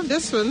I love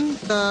this one,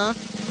 the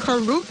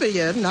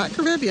Caribbean, not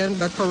Caribbean,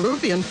 the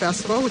Caribbean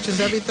Festival, which is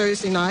every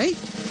Thursday night.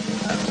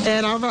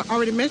 And I've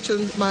already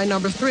mentioned my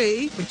number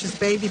 3, which is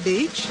Baby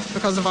Beach,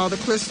 because of all the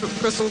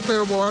crystal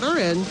clear water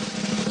and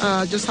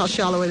just how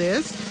shallow it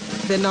is.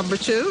 Then number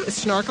 2 is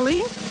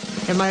snorkeling.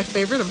 And my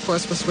favorite, of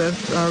course, was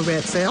with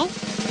Red Sail.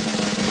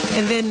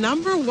 And then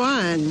number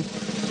 1,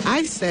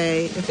 I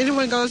say, if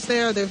anyone goes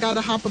there, they've got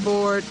to hop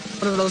aboard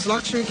one of those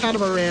luxury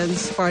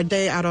catamarans for a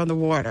day out on the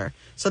water.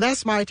 So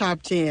that's my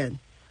top 10.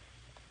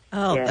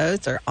 Oh, yes.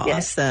 Those are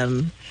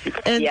awesome.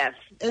 Yes.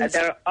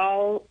 They're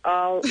all,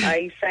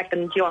 I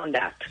second you on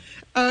that.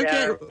 Okay.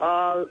 They're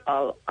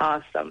all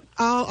awesome.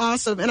 All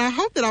awesome. And I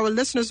hope that our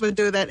listeners would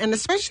do that, and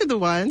especially the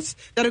ones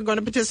that are going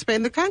to participate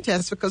in the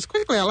contest, because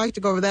quickly, I'd like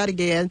to go over that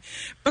again.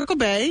 Brickell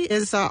Bay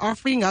is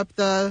offering up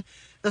the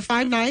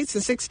 5 nights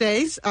and 6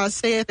 days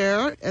stay at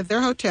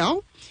their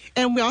hotel.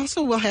 And we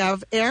also will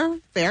have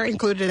airfare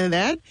included in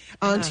that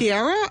on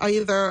Tierra, or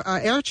either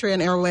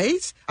AirTran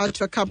Airways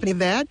to accompany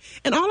that.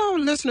 And all our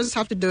listeners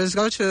have to do is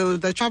go to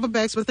the Travel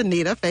Bags with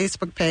Anita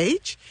Facebook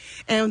page,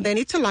 and they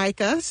need to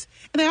like us.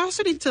 And they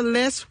also need to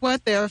list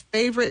what their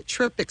favorite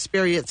trip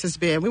experience has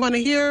been. We want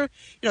to hear,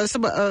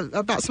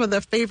 about some of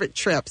their favorite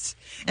trips.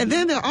 And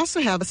then they'll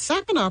also have a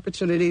second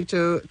opportunity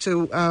to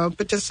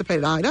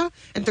participate, Ida,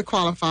 and to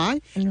qualify,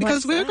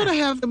 because we're going to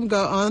have them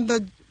go on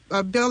the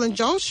Bill and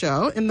Joel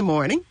show in the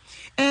morning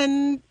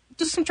and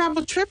do some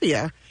travel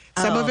trivia.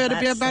 Some of it will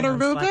be about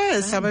Aruba,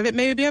 and some of it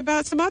may be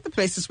about some other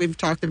places we've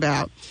talked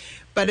about.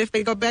 But if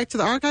they go back to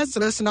the archives to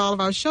listen to all of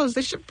our shows,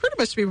 they should pretty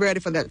much be ready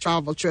for that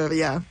travel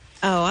trivia.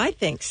 Oh, I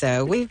think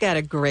so. We've got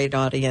a great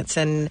audience.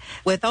 And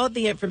with all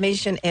the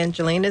information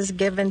Angelina's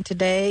given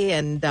today,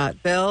 and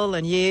Bill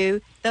and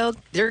you,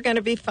 they're going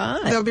to be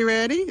fine. They'll be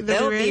ready?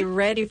 They'll be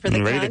ready for the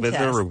contest. Ready to visit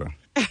Aruba.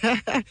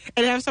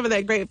 And have some of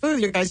that great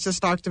food you guys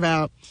just talked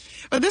about.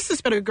 But this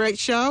has been a great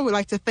show. We'd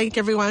like to thank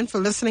everyone for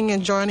listening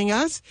and joining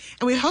us.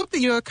 And we hope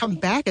that you'll come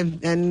back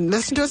and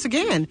listen to us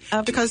again.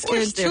 Because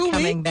in 2 weeks,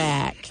 coming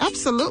back.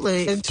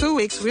 Absolutely. In 2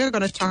 weeks, we're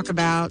going to talk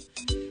about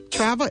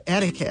travel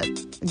etiquette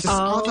and just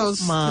all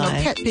those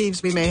pet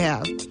peeves we may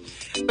have.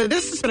 But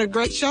this has been a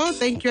great show.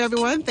 Thank you,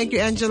 everyone. Thank you,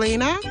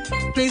 Angelina.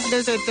 Please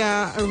visit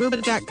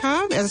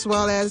Aruba.com as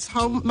well as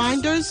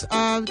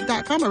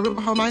homeminders.com,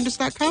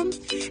 ArubaHomeminders.com,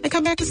 and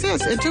come back and see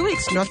us in 2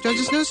 weeks. North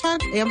Georgia's News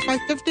Hub, AM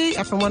 550,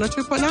 FM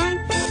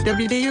 102.9,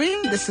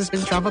 WDUN. This has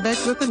been Travel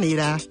Bags with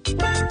Anita.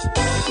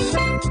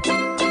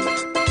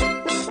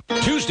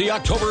 Tuesday,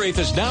 October 8th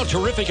is now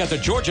terrific at the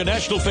Georgia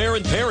National Fair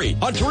in Perry.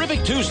 On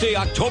terrific Tuesday,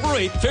 October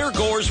 8th,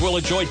 fairgoers will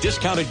enjoy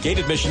discounted gate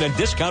admission and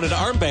discounted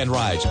armband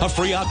rides, a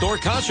free outdoor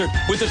concert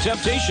with the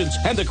Temptations,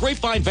 and the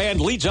Grapevine Band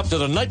leads up to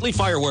the nightly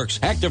fireworks.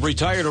 Active,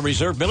 retired, or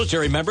reserve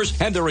military members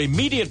and their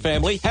immediate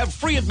family have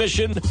free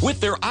admission with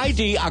their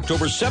ID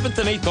October 7th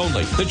and 8th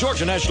only. The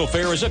Georgia National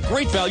Fair is a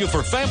great value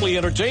for family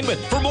entertainment.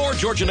 For more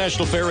Georgia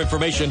National Fair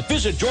information,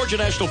 visit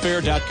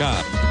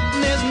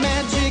GeorgiaNationalFair.com. There's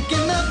magic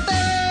in the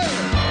fair.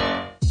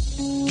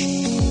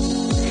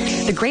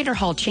 The Greater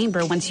Hall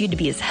Chamber wants you to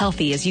be as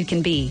healthy as you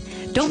can be.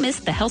 Don't miss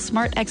the Health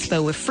Smart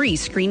Expo with free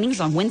screenings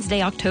on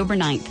Wednesday, October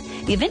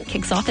 9th. The event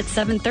kicks off at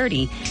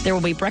 7:30. There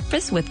will be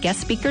breakfast with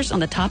guest speakers on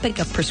the topic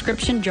of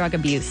prescription drug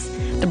abuse.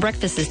 The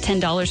breakfast is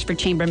 $10 for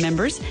chamber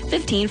members,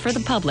 $15 for the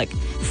public.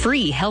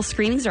 Free health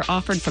screenings are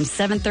offered from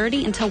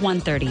 7:30 until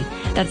 1:30.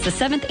 That's the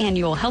 7th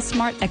Annual Health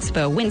Smart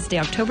Expo, Wednesday,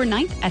 October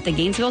 9th at the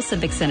Gainesville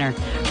Civic Center.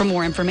 For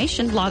more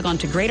information, log on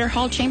to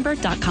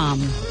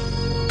GreaterHallChamber.com.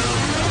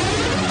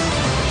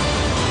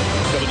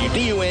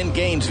 WDUN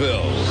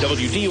Gainesville,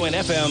 WDUN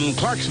FM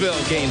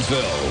Clarksville,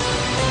 Gainesville.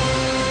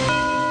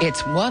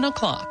 It's 1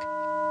 o'clock.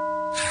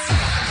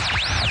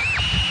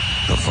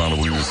 The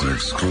following is an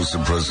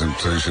exclusive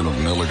presentation of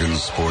Milligan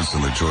Sports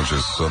in the Georgia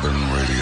Southern Radio.